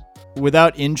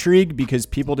intrigue because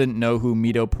people didn't know who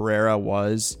Mito Pereira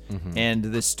was. Mm-hmm. And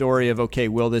the story of, okay,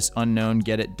 will this unknown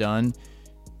get it done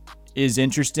is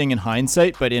interesting in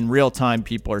hindsight, but in real time,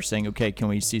 people are saying, okay, can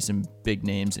we see some big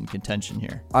names in contention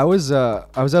here? I was at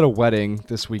a wedding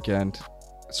this weekend,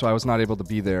 so I was not able to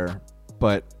be there.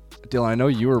 But Dylan, I know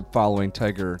you were following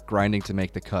Tiger grinding to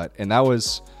make the cut, and that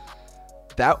was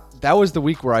the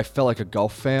week where I felt like a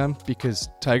golf fan because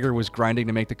Tiger was grinding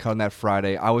to make the cut on that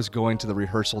Friday. I was going to the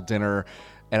rehearsal dinner,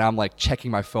 and I'm like checking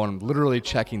my phone. I'm literally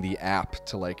checking the app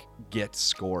to like get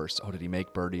scores. Oh, did he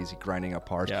make birdies? He grinding up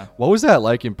pars? Yeah. What was that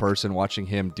like in person, watching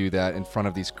him do that in front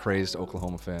of these crazed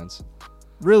Oklahoma fans?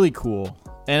 Really cool.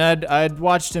 And I'd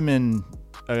watched him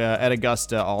at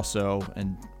Augusta also,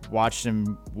 and watched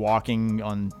him walking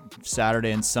on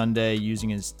Saturday and Sunday using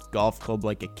his golf club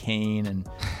like a cane, and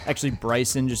actually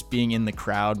Bryson just being in the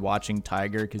crowd watching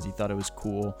Tiger because he thought it was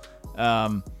cool.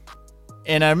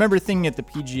 And I remember thinking at the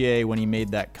PGA when he made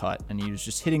that cut and he was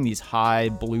just hitting these high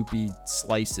bloopy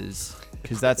slices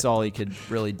because that's all he could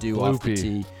really do off the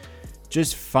tee,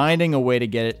 just finding a way to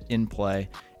get it in play.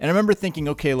 And I remember thinking,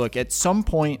 okay, look, at some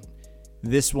point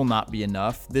this will not be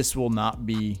enough. This will not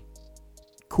be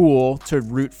cool to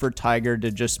root for Tiger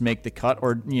to just make the cut,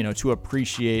 or to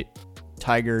appreciate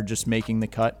Tiger just making the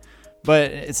cut.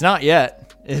 But it's not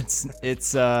yet.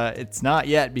 It's not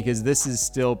yet, because this is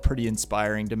still pretty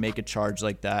inspiring to make a charge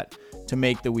like that, to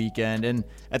make the weekend. And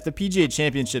at the PGA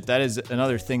Championship, that is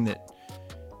another thing that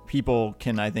people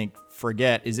can, I think,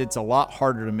 forget, is it's a lot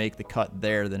harder to make the cut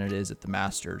there than it is at the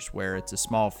Masters, where it's a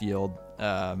small field.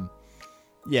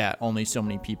 Only so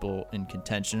many people in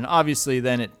contention. And obviously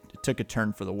then it took a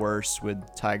turn for the worse with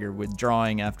Tiger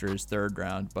withdrawing after his third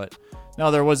round. But no,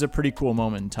 there was a pretty cool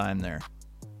moment in time there.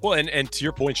 Well, and to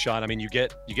your point, Sean, I mean, you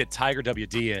get Tiger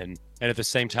WD in, and at the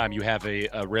same time you have a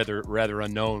rather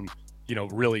unknown,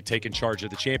 really taking charge of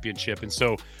the championship. And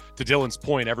so to Dylan's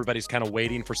point, everybody's kind of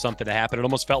waiting for something to happen. It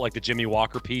almost felt like the Jimmy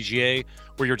Walker PGA,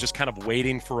 where you're just kind of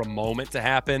waiting for a moment to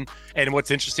happen. And what's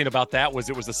interesting about that was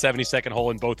it was the 72nd hole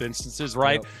in both instances,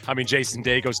 right? Yep. I mean, Jason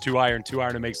Day goes 2-iron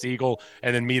and makes the eagle,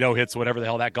 and then Mito hits whatever the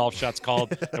hell that golf shot's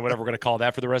called and whatever we're going to call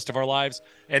that for the rest of our lives.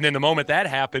 And then the moment that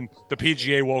happened, the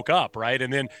PGA woke up, right?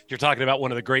 And then you're talking about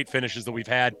one of the great finishes that we've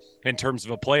had in terms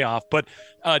of a playoff. But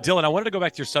Dylan, I wanted to go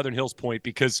back to your Southern Hills point,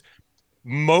 because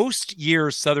most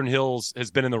years Southern Hills has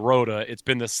been in the Rota. It's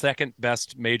been the second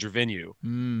best major venue.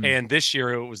 And this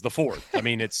year it was the fourth. I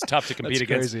mean, it's tough to compete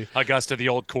against Augusta, the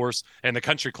old course, and the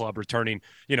Country Club returning,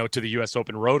 to the US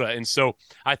Open Rota. And so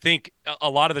I think a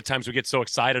lot of the times we get so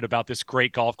excited about this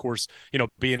great golf course,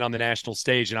 being on the national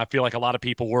stage. And I feel like a lot of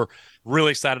people were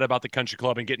really excited about the Country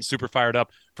Club and getting super fired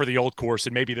up for the old course.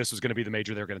 And maybe this was going to be the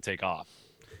major they're going to take off.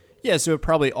 Yeah, so it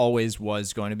probably always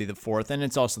was going to be the fourth, and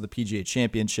it's also the PGA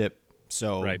Championship.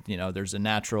 So, right. There's a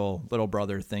natural little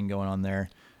brother thing going on there.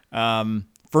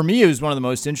 For me, it was one of the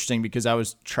most interesting because I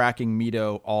was tracking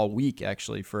Mito all week,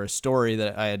 actually, for a story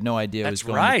that I had no idea was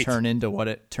going to turn into what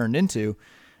it turned into.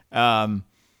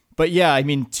 But yeah, I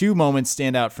mean, two moments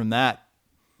stand out from that.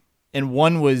 And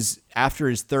one was after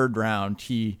his third round,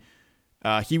 he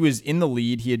was in the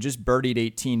lead. He had just birdied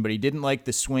 18, but he didn't like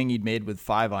the swing he'd made with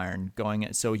 5-iron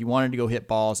going. So he wanted to go hit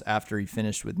balls after he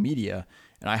finished with media.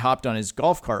 And I hopped on his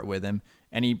golf cart with him,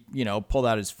 and he, pulled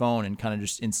out his phone and kind of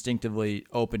just instinctively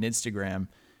opened Instagram.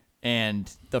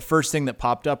 And the first thing that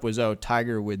popped up was,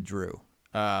 Tiger withdrew.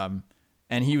 And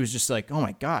he was just like, oh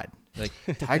my God, like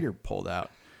Tiger pulled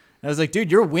out. And I was like, dude,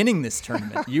 you're winning this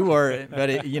tournament. You are, but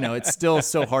it's still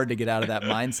so hard to get out of that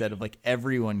mindset of like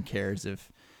everyone cares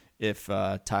if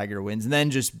Tiger wins. And then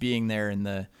just being there in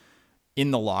the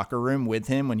locker room with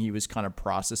him when he was kind of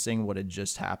processing what had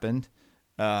just happened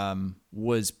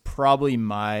was probably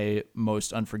my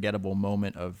most unforgettable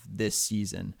moment of this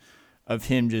season, of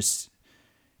him just,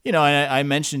 I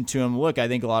mentioned to him, look, I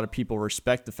think a lot of people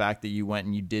respect the fact that you went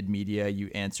and you did media,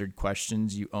 you answered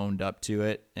questions, you owned up to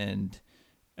it. And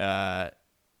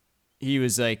he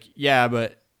was like, yeah,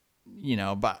 but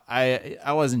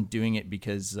I wasn't doing it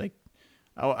because like,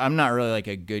 I'm not really like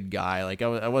a good guy. Like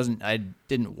I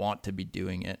didn't want to be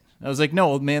doing it. I was like,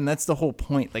 no, man, that's the whole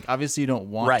point. Like, obviously you don't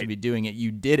want to be doing it.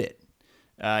 You did it.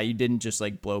 You didn't just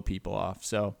like blow people off.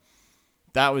 So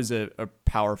that was a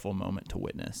powerful moment to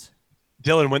witness.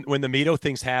 Dylan, when the Mito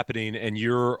thing's happening and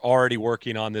you're already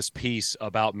working on this piece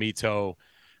about Mito,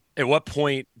 at what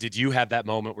point did you have that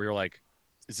moment where you're like,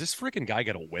 is this freaking guy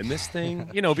going to win this thing?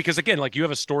 Because again, like you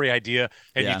have a story idea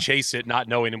and you chase it not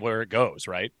knowing where it goes,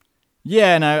 right?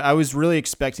 Yeah, and I was really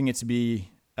expecting it to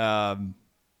be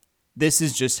this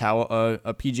is just how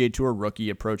a PGA Tour rookie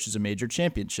approaches a major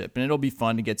championship, and it'll be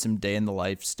fun to get some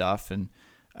day-in-the-life stuff. And,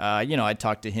 I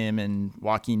talked to him and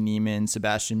Joaquin Niemann,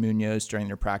 Sebastian Munoz during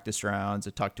their practice rounds.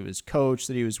 I talked to his coach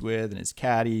that he was with and his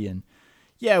caddy. And,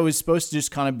 yeah, it was supposed to just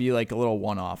kind of be like a little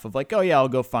one-off of like, oh, yeah, I'll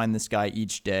go find this guy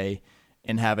each day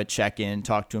and have a check-in,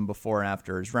 talk to him before and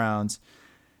after his rounds.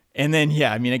 And then,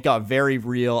 yeah, I mean, it got very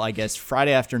real. I guess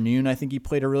Friday afternoon, I think he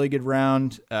played a really good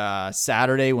round.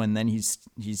 Saturday, when then he's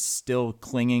still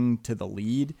clinging to the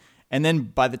lead. And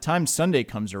then by the time Sunday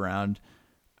comes around,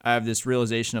 I have this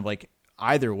realization of like,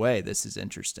 either way, this is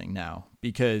interesting now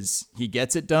because he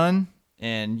gets it done.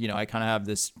 And, I kind of have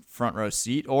this front row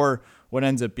seat. Or what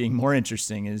ends up being more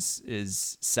interesting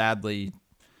is sadly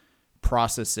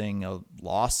processing a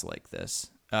loss like this.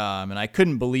 And I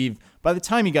couldn't believe by the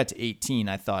time he got to 18,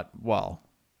 I thought, well,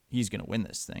 he's going to win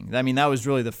this thing. I mean, that was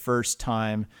really the first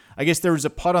time. I guess there was a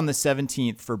putt on the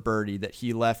 17th for birdie that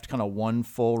he left kind of one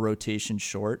full rotation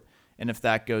short. And if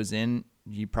that goes in,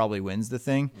 he probably wins the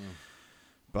thing.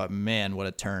 But man, what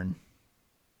a turn.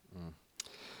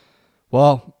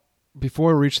 Well,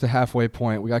 before we reach the halfway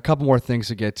point, we got a couple more things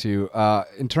to get to.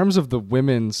 In terms of the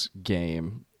women's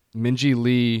game, Minjee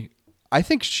Lee, I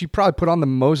think she probably put on the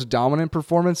most dominant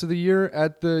performance of the year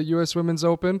at the U.S. Women's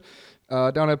Open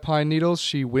down at Pine Needles.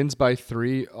 She wins by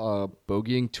 3,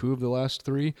 bogeying 2 of the last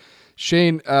 3.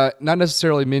 Shane, not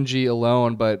necessarily Minjee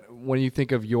alone, but when you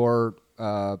think of your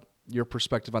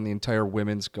perspective on the entire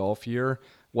women's golf year,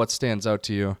 what stands out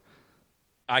to you?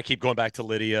 I keep going back to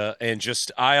Lydia, and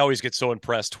I always get so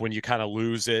impressed when you kind of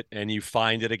lose it and you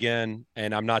find it again.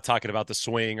 And I'm not talking about the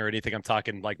swing or anything. I'm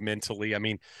talking like mentally. I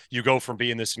mean, you go from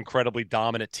being this incredibly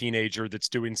dominant teenager that's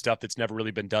doing stuff that's never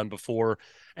really been done before,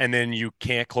 and then you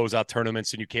can't close out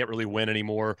tournaments and you can't really win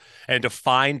anymore. And to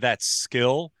find that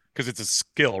skill, because it's a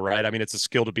skill, right? I mean, it's a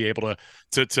skill to be able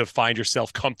to find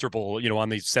yourself comfortable, on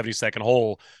the 72nd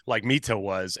hole like Mito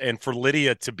was. And for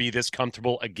Lydia to be this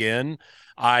comfortable again,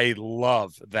 I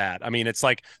love that. I mean, it's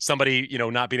like somebody,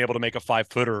 not being able to make a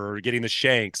 5-footer or getting the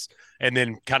shanks and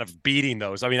then kind of beating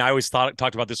those. I mean, I always talked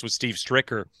about this with Steve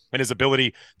Stricker and his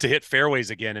ability to hit fairways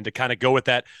again and to kind of go with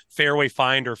that fairway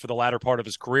finder for the latter part of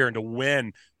his career and to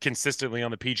win consistently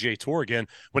on the PGA Tour again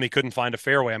when he couldn't find a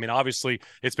fairway. I mean, obviously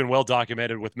it's been well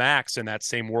documented with Max in that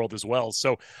same world as well.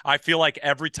 So I feel like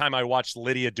every time I watch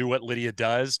Lydia do what Lydia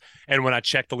does, and when I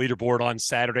check the leaderboard on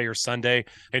Saturday or Sunday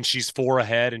and she's 4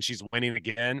 ahead and she's winning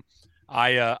again,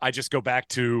 I just go back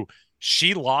to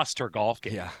she lost her golf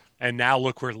game. Yeah. And now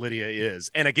look where Lydia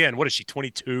is. And again, what is she,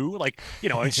 22? Like,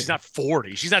 and she's not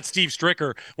 40. She's not Steve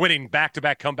Stricker winning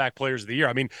back-to-back comeback players of the year.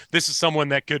 I mean, this is someone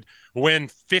that could win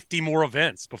 50 more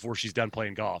events before she's done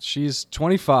playing golf. She's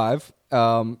 25,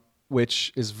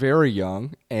 which is very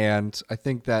young. And I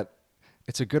think that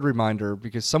it's a good reminder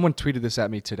because someone tweeted this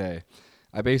at me today.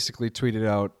 I basically tweeted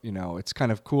out, it's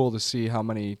kind of cool to see how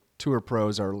many tour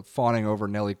pros are fawning over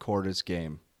Nelly Korda's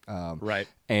game. Right.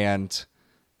 And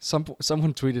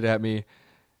someone tweeted at me,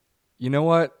 you know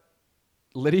what?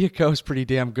 Lydia Ko's pretty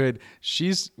damn good.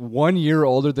 She's 1 year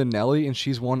older than Nelly, and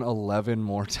she's won 11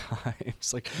 more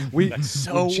times. Like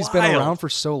she's been around for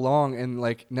so long, and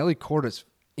like Nelly Korda's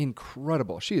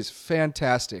incredible. She is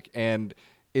fantastic and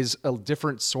is a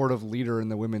different sort of leader in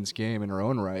the women's game in her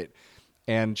own right.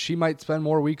 And she might spend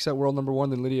more weeks at world number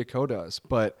 1 than Lydia Ko does,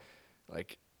 but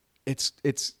like it's.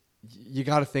 You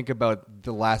got to think about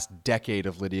the last decade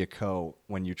of Lydia Ko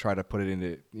when you try to put it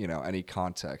into, any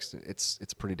context. It's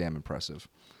pretty damn impressive.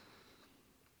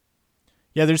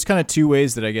 Yeah, there's kind of two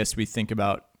ways that I guess we think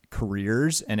about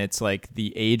careers, and it's like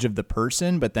the age of the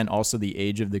person, but then also the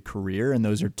age of the career, and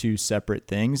those are two separate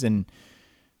things. And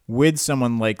with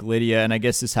someone like Lydia, and I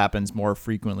guess this happens more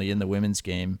frequently in the women's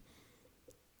game,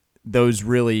 those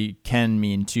really can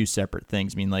mean two separate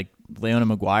things. I mean, like Leona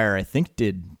Maguire, I think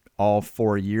did all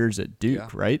 4 years at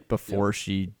Duke, right? Before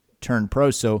she turned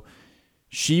pro. So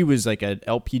she was like an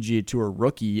LPGA Tour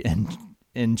rookie,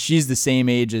 and she's the same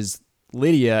age as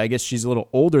Lydia. I guess she's a little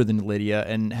older than Lydia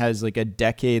and has like a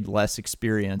decade less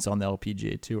experience on the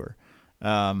LPGA Tour.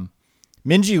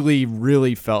 Minjee Lee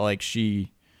really felt like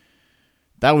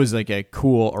that was like a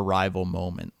cool arrival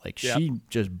moment. Like she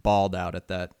just balled out at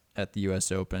the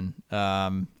US Open.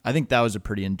 I think that was a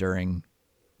pretty enduring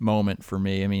moment for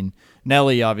me. I mean,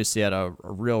 Nelly obviously had a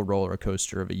real roller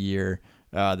coaster of a year.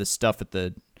 The stuff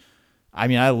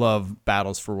I love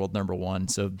battles for world number 1.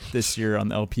 So this year on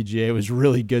the LPGA was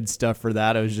really good stuff for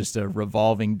that. It was just a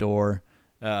revolving door.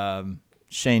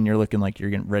 Shane, you're looking like you're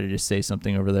getting ready to say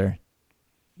something over there.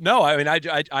 No, I mean,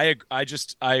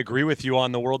 I agree with you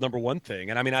on the world number 1 thing.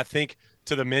 And I mean, I think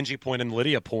to the Minjee point and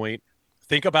Lydia point,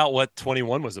 think about what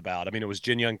 21 was about. I mean, it was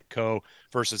Jin Young Ko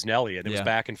versus Nelly, and it was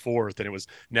back and forth, and it was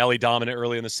Nelly dominant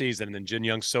early in the season, and then Jin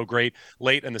Young so great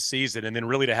late in the season, and then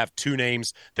really to have two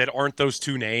names that aren't those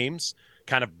two names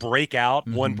kind of break out,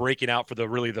 one breaking out for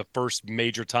the first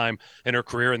major time in her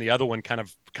career, and the other one kind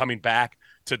of coming back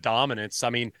to dominance.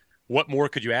 I mean, what more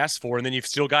could you ask for? And then you've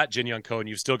still got Jin Young Ko, and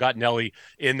you've still got Nelly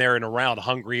in there and around,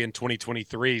 hungry in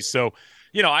 2023. So,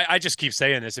 I just keep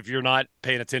saying this. If you're not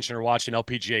paying attention or watching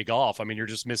LPGA golf, I mean, you're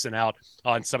just missing out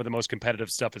on some of the most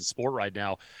competitive stuff in sport right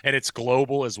now. And it's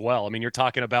global as well. I mean, you're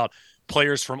talking about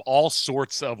players from all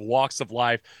sorts of walks of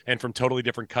life and from totally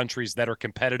different countries that are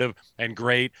competitive and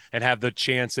great and have the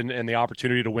chance and the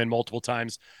opportunity to win multiple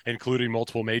times, including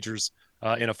multiple majors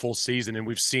in a full season. And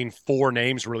we've seen 4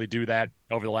 names really do that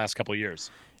over the last couple of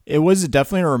years. It was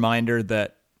definitely a reminder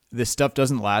that this stuff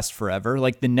doesn't last forever.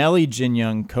 Like the Nelly Jin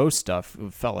Young Ko stuff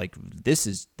felt like this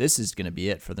is going to be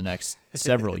it for the next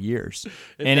several years.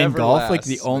 And in golf, like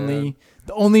the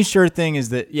only sure thing is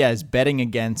that is betting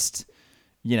against,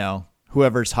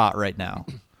 whoever's hot right now.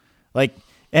 Like,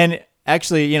 and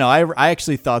actually, I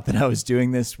actually thought that I was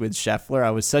doing this with Scheffler.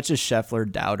 I was such a Scheffler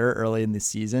doubter early in the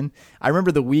season. I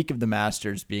remember the week of the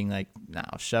Masters being like, no,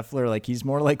 Scheffler, like he's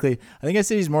more likely, I think I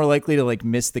said he's more likely to like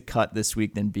miss the cut this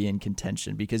week than be in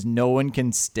contention because no one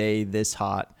can stay this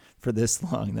hot for this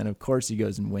long. Then of course he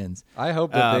goes and wins. I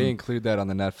hope that they include that on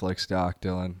the Netflix doc,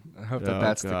 Dylan. I hope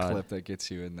that's the clip that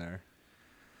gets you in there.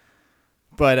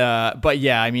 But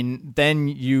yeah, I mean, then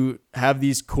you have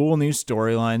these cool new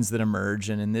storylines that emerge,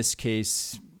 and in this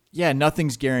case,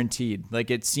 nothing's guaranteed.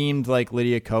 Like it seemed like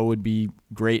Lydia Ko would be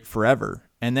great forever,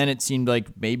 and then it seemed like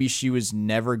maybe she was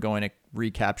never going to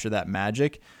recapture that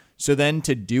magic. So then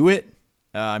to do it,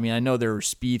 I mean, I know there were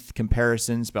Spieth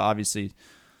comparisons, but obviously,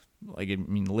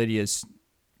 Lydia's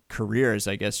career is,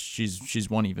 I guess she's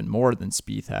won even more than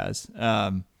Spieth has.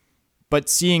 But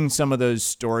seeing some of those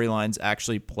storylines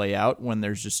actually play out when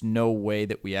there's just no way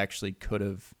that we actually could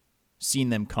have seen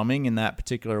them coming in that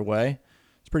particular way,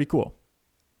 it's pretty cool.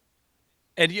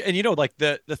 And like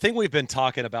the thing we've been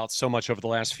talking about so much over the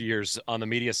last few years on the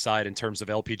media side in terms of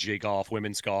LPGA golf,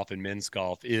 women's golf, and men's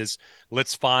golf is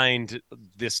let's find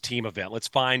this team event. Let's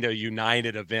find a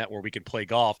united event where we can play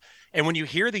golf. And when you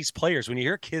hear these players, when you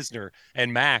hear Kisner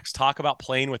and Max talk about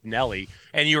playing with Nelly,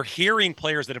 and you're hearing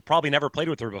players that have probably never played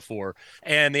with her before,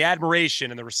 and the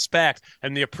admiration and the respect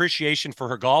and the appreciation for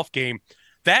her golf game,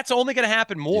 that's only going to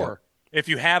happen more if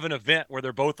you have an event where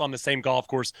they're both on the same golf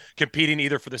course competing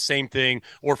either for the same thing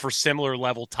or for similar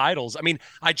level titles. I mean,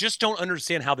 I just don't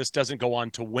understand how this doesn't go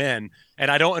on to win.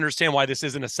 And I don't understand why this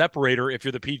isn't a separator if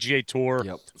you're the PGA Tour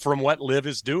from what LIV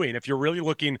is doing. If you're really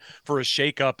looking for a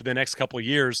shakeup in the next couple of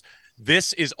years,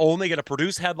 this is only going to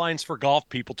produce headlines for golf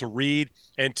people to read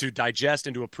and to digest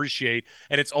and to appreciate.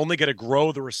 And it's only going to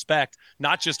grow the respect,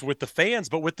 not just with the fans,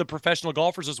 but with the professional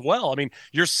golfers as well. I mean,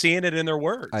 you're seeing it in their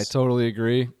words. I totally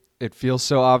agree. It feels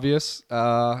so obvious.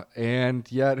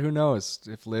 And yet, who knows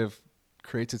if LIV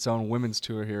creates its own women's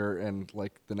tour here in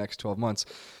like the next 12 months,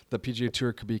 the PGA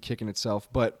Tour could be kicking itself.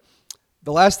 But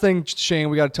the last thing,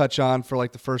 Shane, we got to touch on for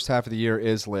like the first half of the year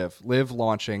is LIV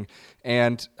launching.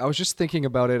 And I was just thinking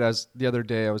about it as the other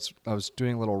day I was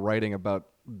doing a little writing about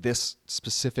this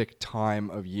specific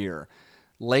time of year.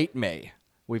 Late May,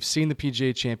 we've seen the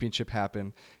PGA Championship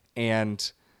happen,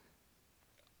 and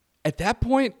at that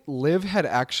point, LIV had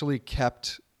actually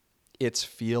kept its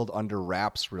field under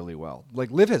wraps really well.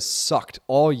 Like, LIV has sucked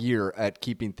all year at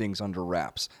keeping things under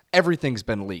wraps. Everything's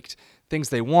been leaked. Things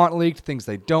they want leaked, things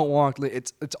they don't want.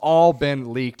 It's all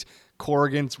been leaked.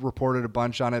 Corrigan's reported a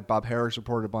bunch on it. Bob Harris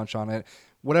reported a bunch on it.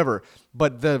 Whatever.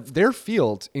 But their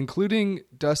field, including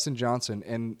Dustin Johnson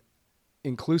and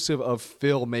inclusive of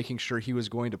Phil making sure he was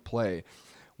going to play,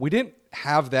 we didn't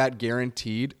have that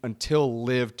guaranteed until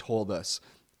LIV told us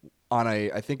on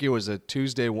I think it was a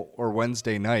Tuesday or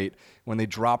Wednesday night when they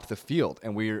dropped the field,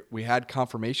 and we had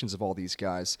confirmations of all these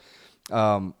guys.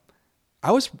 I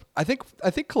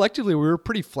think collectively we were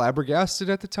pretty flabbergasted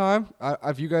at the time.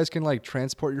 If you guys can like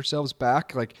transport yourselves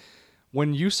back, like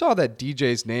when you saw that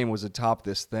DJ's name was atop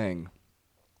this thing,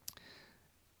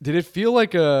 did it feel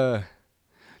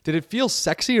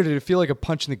sexy or did it feel like a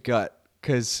punch in the gut?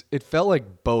 Because it felt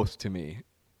like both to me.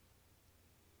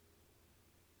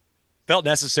 Felt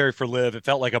necessary for LIV. It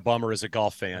felt like a bummer as a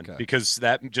golf fan because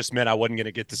that just meant I wasn't going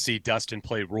to get to see Dustin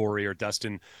play Rory or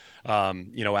Dustin,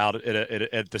 out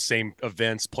at the same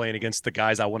events playing against the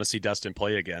guys I want to see Dustin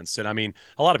play against. And I mean,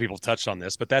 a lot of people touched on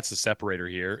this, but that's the separator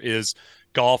here is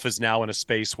golf is now in a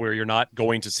space where you're not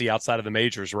going to see outside of the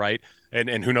majors, right?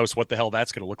 And who knows what the hell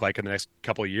that's going to look like in the next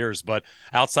couple of years. But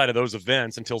outside of those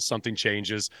events, until something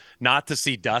changes, not to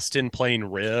see Dustin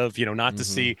playing Riv, not to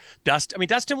see Dustin. I mean,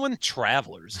 Dustin won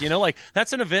Travelers, like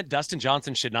that's an event Dustin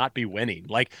Johnson should not be winning.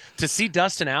 Like to see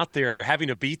Dustin out there having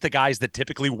to beat the guys that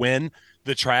typically win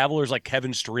the Travelers, like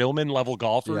Kevin Streelman level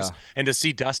golfers, and to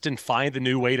see Dustin find the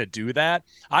new way to do that.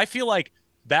 I feel like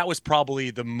that was probably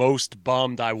the most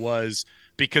bummed I was.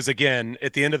 Because again,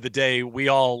 at the end of the day, we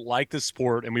all like the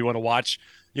sport and we want to watch,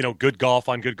 good golf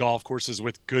on good golf courses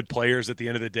with good players at the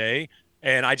end of the day.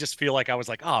 And I just feel like I was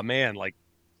like, oh man, like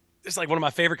this is like one of my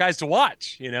favorite guys to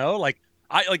watch, like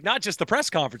I like not just the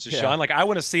press conferences, Sean, like I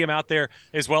want to see him out there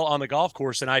as well on the golf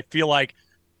course. And I feel like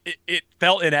it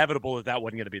felt inevitable that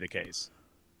wasn't going to be the case.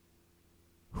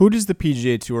 Who does the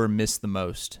PGA Tour miss the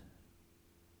most?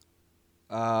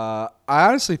 I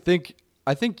honestly think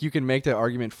you can make that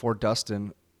argument for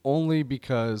Dustin only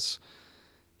because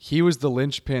he was the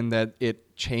linchpin that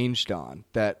it changed on.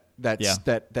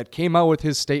 That came out with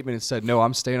his statement and said, "No,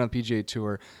 I'm staying on the PGA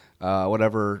Tour."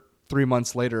 3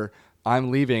 months later,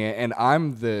 I'm leaving, and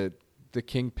I'm the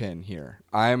kingpin here.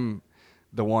 I'm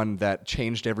the one that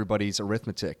changed everybody's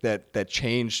arithmetic. That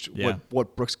changed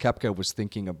what Brooks Koepka was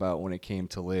thinking about when it came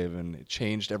to LIV, and it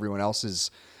changed everyone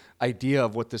else's idea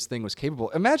of what this thing was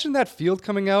capable. Imagine that field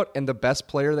coming out and the best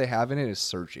player they have in it is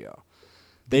Sergio.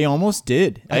 They almost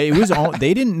did. It was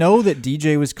they didn't know that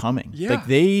DJ was coming. Yeah. Like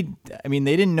they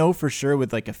didn't know for sure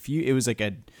with like a few. It was like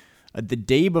the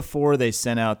day before they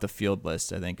sent out the field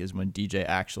list, I think, is when DJ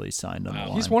actually signed on the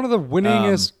line. He's one of the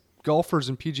winningest golfers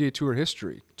in PGA Tour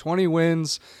history. 20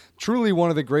 wins, truly one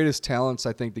of the greatest talents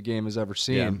I think the game has ever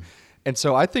seen. Yeah. And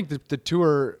so I think that the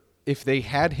tour, if they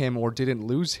had him or didn't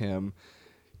lose him,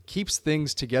 keeps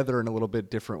things together in a little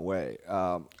bit different way.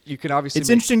 You can obviously... It's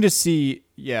interesting to see,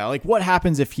 like what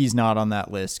happens if he's not on that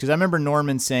list. Because I remember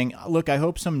Norman saying, look, I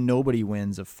hope some nobody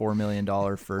wins a $4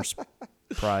 million first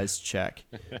prize check.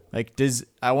 Like,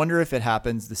 I wonder if it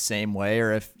happens the same way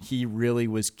or if he really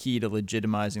was key to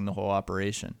legitimizing the whole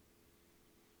operation.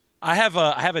 I have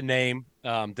a name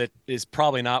that is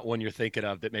probably not one you're thinking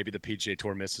of that maybe the PGA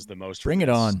Tour misses the most. Bring it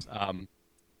on.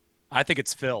 I think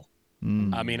it's Phil.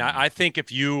 I mean, I think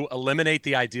if you eliminate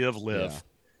the idea of LIV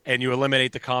and you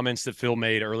eliminate the comments that Phil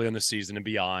made early in the season and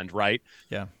beyond, right?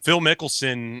 Yeah. Phil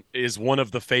Mickelson is one of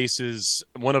the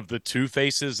two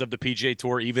faces of the PGA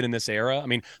Tour, even in this era. I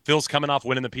mean, Phil's coming off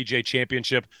winning the PGA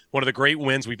Championship, one of the great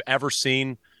wins we've ever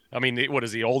seen I mean, what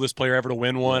is the oldest player ever to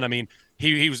win one? I mean,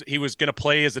 he was going to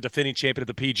play as a defending champion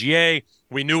of the PGA.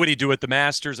 We knew what he'd do at the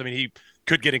Masters. I mean, he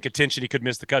could get in contention. He could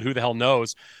miss the cut. Who the hell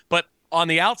knows? But on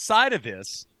the outside of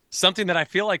this, something that I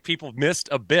feel like people missed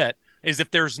a bit is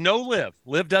if there's no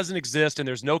live doesn't exist, and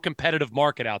there's no competitive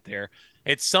market out there,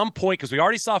 at some point, because we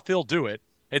already saw Phil do it,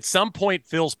 at some point,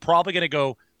 Phil's probably going to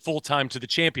go full-time to the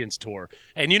Champions Tour.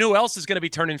 And you know who else is going to be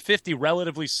turning 50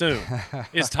 relatively soon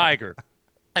is Tiger.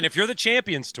 And if you're the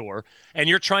Champions Tour and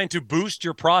you're trying to boost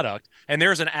your product, and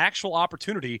there's an actual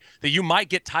opportunity that you might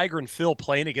get Tiger and Phil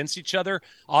playing against each other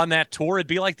on that tour, it'd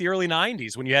be like the early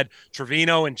 90s when you had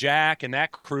Trevino and Jack and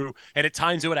that crew, and at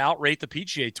times it would outrate the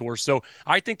PGA Tour. So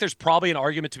I think there's probably an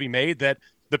argument to be made that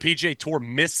the PGA Tour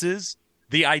misses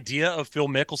the idea of Phil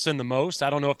Mickelson the most. I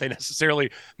don't know if they necessarily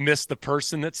miss the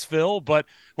person that's Phil, but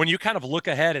when you kind of look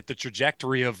ahead at the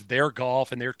trajectory of their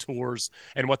golf and their tours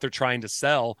and what they're trying to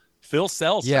sell, Phil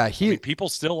sells. Yeah, people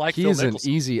still like he Phil is Mickelson. an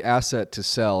easy asset to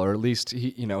sell, or at least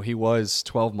he was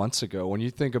 12 months ago. When you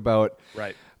think about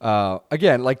right,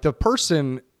 again, like the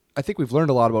person, I think we've learned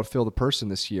a lot about Phil the person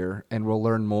this year, and we'll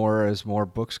learn more as more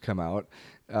books come out.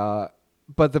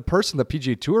 But the person the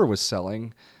PGA Tour was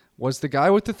selling was the guy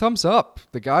with the thumbs up,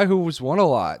 the guy who was won a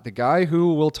lot, the guy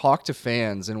who will talk to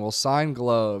fans and will sign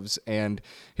gloves, and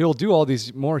he'll do all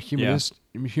these more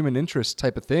human interest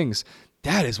type of things.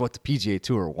 That is what the PGA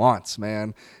Tour wants,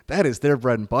 man. That is their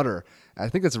bread and butter. I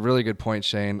think that's a really good point,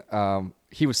 Shane.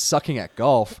 He was sucking at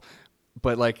golf,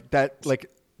 but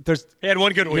there's he had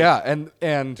one good week. Yeah,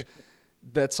 and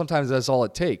that sometimes that's all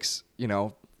it takes.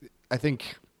 I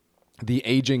think the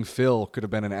aging Phil could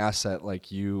have been an asset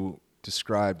like you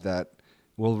described that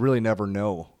we'll really never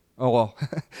know. Oh, well,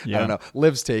 I don't know.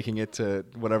 Liv's taking it to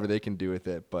whatever they can do with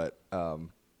it, but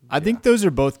I think those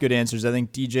are both good answers. I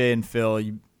think DJ and Phil,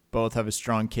 you both have a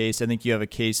strong case. I think you have a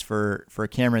case for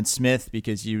Cameron Smith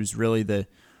because he was really the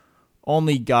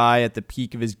only guy at the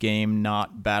peak of his game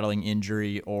not battling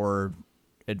injury or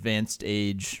advanced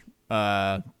age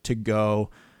to go.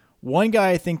 One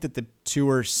guy I think that the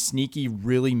tour sneaky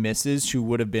really misses who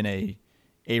would have been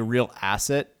a real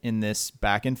asset in this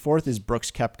back and forth is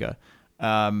Brooks Koepka.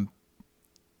 And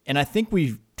I think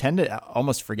we tend to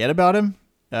almost forget about him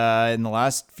in the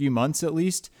last few months at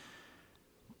least.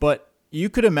 But you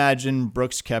could imagine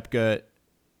Brooks Koepka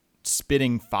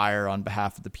spitting fire on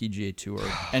behalf of the PGA Tour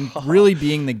and really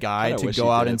being the guy to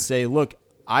go out and say, look,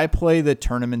 I play the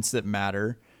tournaments that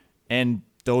matter, and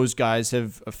those guys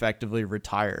have effectively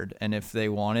retired. And if they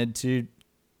wanted to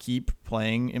keep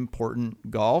playing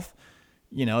important golf,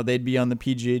 they'd be on the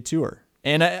PGA Tour.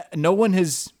 And no one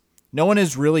has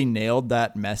really nailed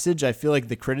that message. I feel like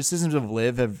the criticisms of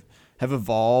Liv have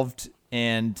evolved,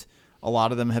 and a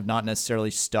lot of them have not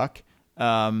necessarily stuck.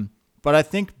 But I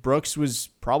think Brooks was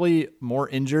probably more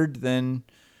injured than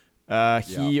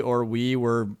he or we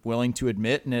were willing to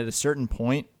admit. And at a certain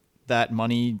point, that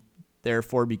money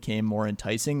therefore became more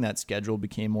enticing. That schedule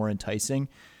became more enticing.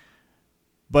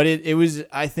 But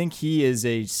I think he is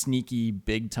a sneaky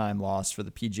big time loss for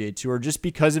the PGA Tour just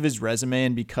because of his resume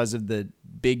and because of the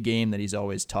big game that he's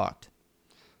always talked.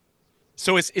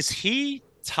 So is he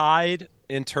tied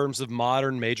in terms of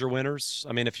modern major winners?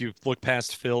 I mean, if you look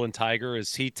past Phil and Tiger,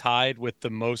 is he tied with the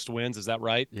most wins? Is that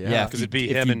right? Yeah. Because it'd be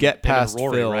him and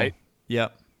Rory, Phil, right?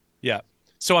 Yep. Yeah.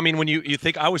 So, I mean, when you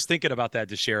think, I was thinking about that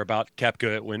to share about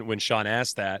Koepka when Sean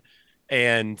asked that.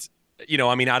 And,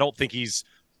 I don't think he's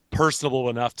personable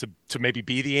enough to maybe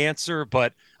be the answer,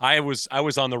 but I was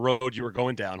on the road you were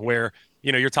going down where,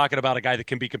 you're talking about a guy that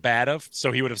can be combative.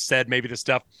 So he would have said maybe the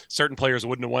stuff certain players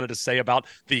wouldn't have wanted to say about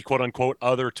the quote unquote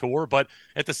other tour. But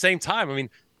at the same time, I mean,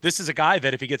 this is a guy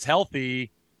that if he gets healthy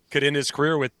could end his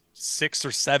career with 6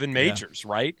 or 7 majors,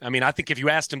 right? I mean, I think if you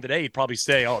asked him today, he'd probably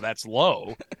say, oh, that's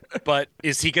low. But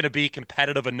is he going to be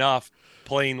competitive enough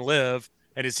playing live?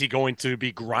 And is he going to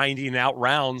be grinding out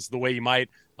rounds the way he might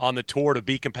on the tour to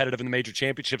be competitive in the major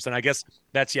championships? And I guess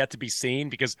that's yet to be seen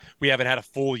because we haven't had a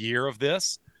full year of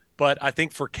this. But I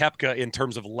think for Koepka, in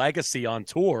terms of legacy on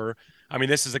tour, I mean,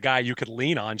 this is a guy you could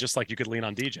lean on just like you could lean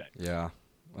on DJ. Yeah.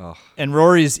 Oh. And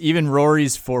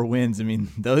Rory's 4 wins, I mean,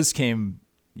 those came,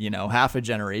 half a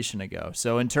generation ago.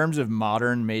 So in terms of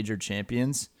modern major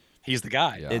champions, he's the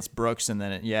guy. Yeah. It's Brooks and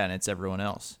then and it's everyone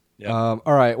else. Yeah. All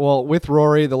right. Well, with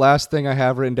Rory, the last thing I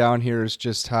have written down here is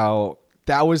just how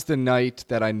that was the night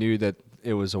that I knew that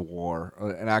it was a war,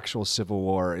 an actual civil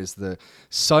war, is the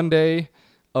Sunday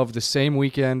of the same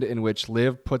weekend in which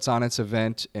Liv puts on its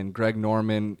event and Greg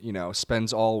Norman,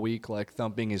 spends all week like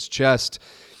thumping his chest.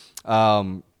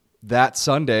 That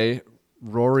Sunday,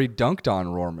 Rory dunked on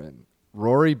Norman.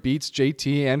 Rory beats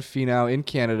JT and Finau in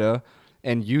Canada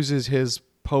and uses his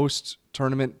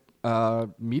post-tournament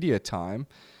media time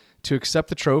to accept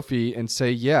the trophy and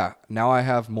say, yeah, now I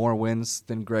have more wins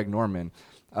than Greg Norman.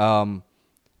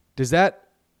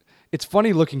 It's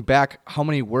funny looking back how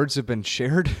many words have been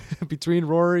shared between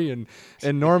Rory and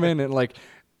Norman, and like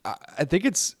I think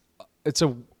it's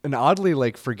an oddly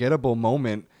like forgettable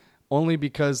moment only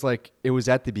because like it was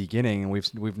at the beginning and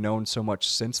we've known so much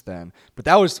since then. But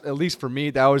that was, at least for me,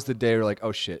 that was the day where like,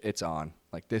 oh shit, it's on.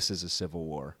 Like this is a civil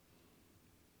war.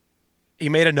 He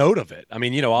made a note of it. I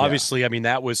mean, obviously, I mean,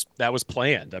 that was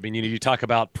planned. I mean, you talk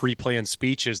about pre-planned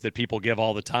speeches that people give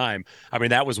all the time. I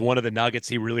mean, that was one of the nuggets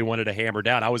he really wanted to hammer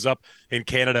down. I was up in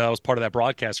Canada. I was part of that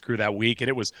broadcast crew that week, and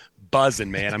it was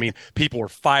buzzing, man. I mean, people were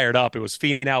fired up. It was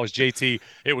Finau, it was JT,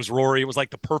 it was Rory. It was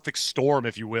like the perfect storm,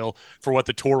 if you will, for what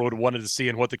the tour would have wanted to see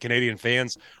and what the Canadian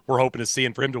fans were hoping to see,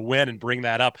 and for him to win and bring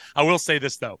that up. I will say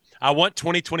this, though. I want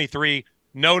 2023,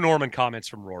 no Norman comments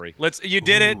from Rory. You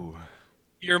did it.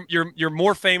 You're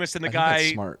more famous than the guy.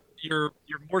 That's smart. You're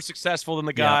more successful than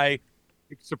the guy. Yeah.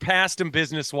 You surpassed him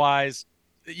business wise.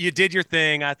 You did your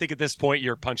thing. I think at this point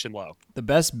you're punching low. The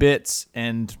best bits,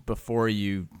 and before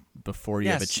you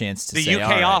have a chance to say the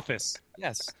UK office.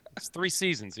 Yes, it's 3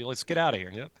 seasons. Let's get out of here.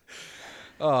 Yep.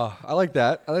 Oh, I like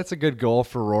that. That's a good goal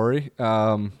for Rory.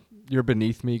 You're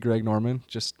beneath me, Greg Norman.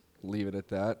 Just leave it at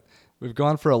that. We've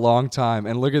gone for a long time,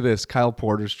 and look at this. Kyle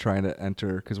Porter's trying to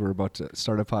enter because we're about to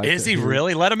start a podcast. Is he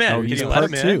really? Let him in. Oh, he's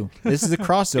part 2. This is a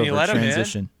crossover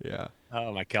transition. Yeah.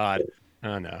 Oh my God.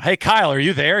 Oh no. Hey Kyle, are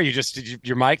you there? Did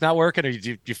your mic not working, or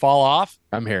did you fall off?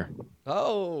 I'm here.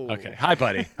 Oh. Okay. Hi,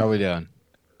 buddy. How we doing?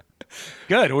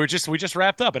 Good. We just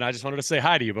wrapped up, and I just wanted to say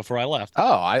hi to you before I left.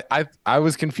 Oh, I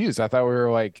was confused. I thought we were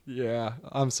like. Yeah.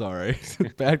 I'm sorry.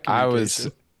 Bad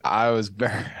communication. I was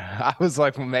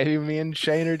like, well, maybe me and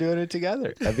Shane are doing it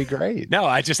together. That'd be great. No,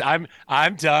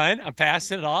 I'm done. I'm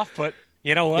passing it off. But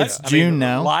you know what? It's June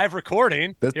now. Live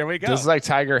recording. Here we go. This is like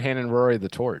Tiger handing Rory the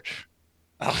torch.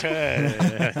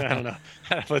 I don't know.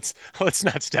 Let's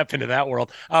not step into that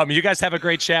world. You guys have a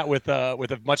great chat with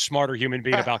a much smarter human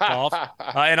being about golf.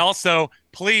 And also,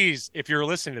 please, if you're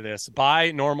listening to this,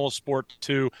 buy Normal Sport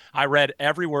 2. I read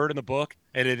every word in the book,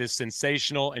 and it is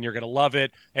sensational, and you're going to love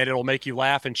it, and it'll make you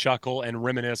laugh and chuckle and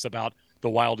reminisce about the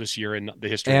wildest year in the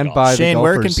history of golf. Buy Shane, the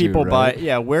where can Zoo, people right? buy?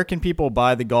 Yeah, where can people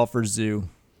buy the Golfers Zoo?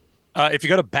 If you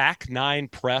go to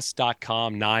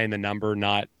back9press.com, 9 the number,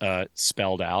 not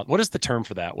spelled out. What is the term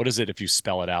for that? What is it if you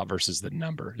spell it out versus the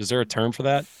number? Is there a term for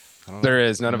that? There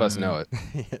is. None of us know it.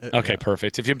 Okay,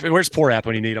 perfect. Where's Poor App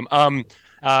when you need them?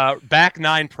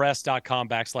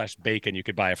 Back9press.com/bacon. You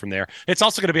could buy it from there. It's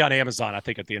also going to be on Amazon, I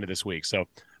think, at the end of this week. So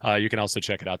you can also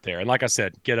check it out there. And like I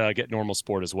said, get Normal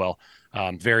Sport as well.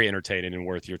 Very entertaining and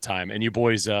worth your time. And you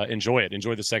boys enjoy it.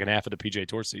 Enjoy the second half of the PGA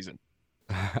Tour season.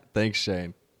 Thanks,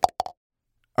 Shane.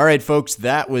 All right, folks,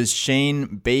 that was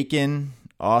Shane Bacon,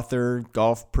 author,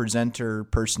 golf presenter,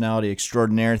 personality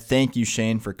extraordinaire. Thank you,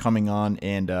 Shane, for coming on.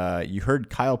 And you heard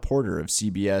Kyle Porter of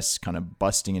CBS kind of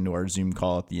busting into our Zoom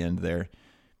call at the end there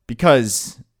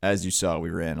because, as you saw, we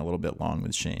ran a little bit long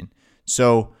with Shane.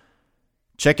 So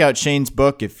check out Shane's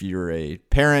book if you're a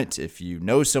parent, if you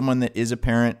know someone that is a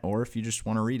parent, or if you just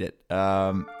want to read it.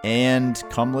 And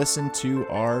come listen to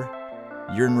our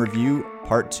Year in Review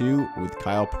Part 2 with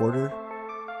Kyle Porter,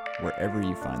 wherever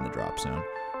you find the Drop Zone.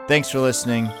 Thanks for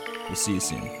listening. We'll see you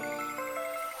soon.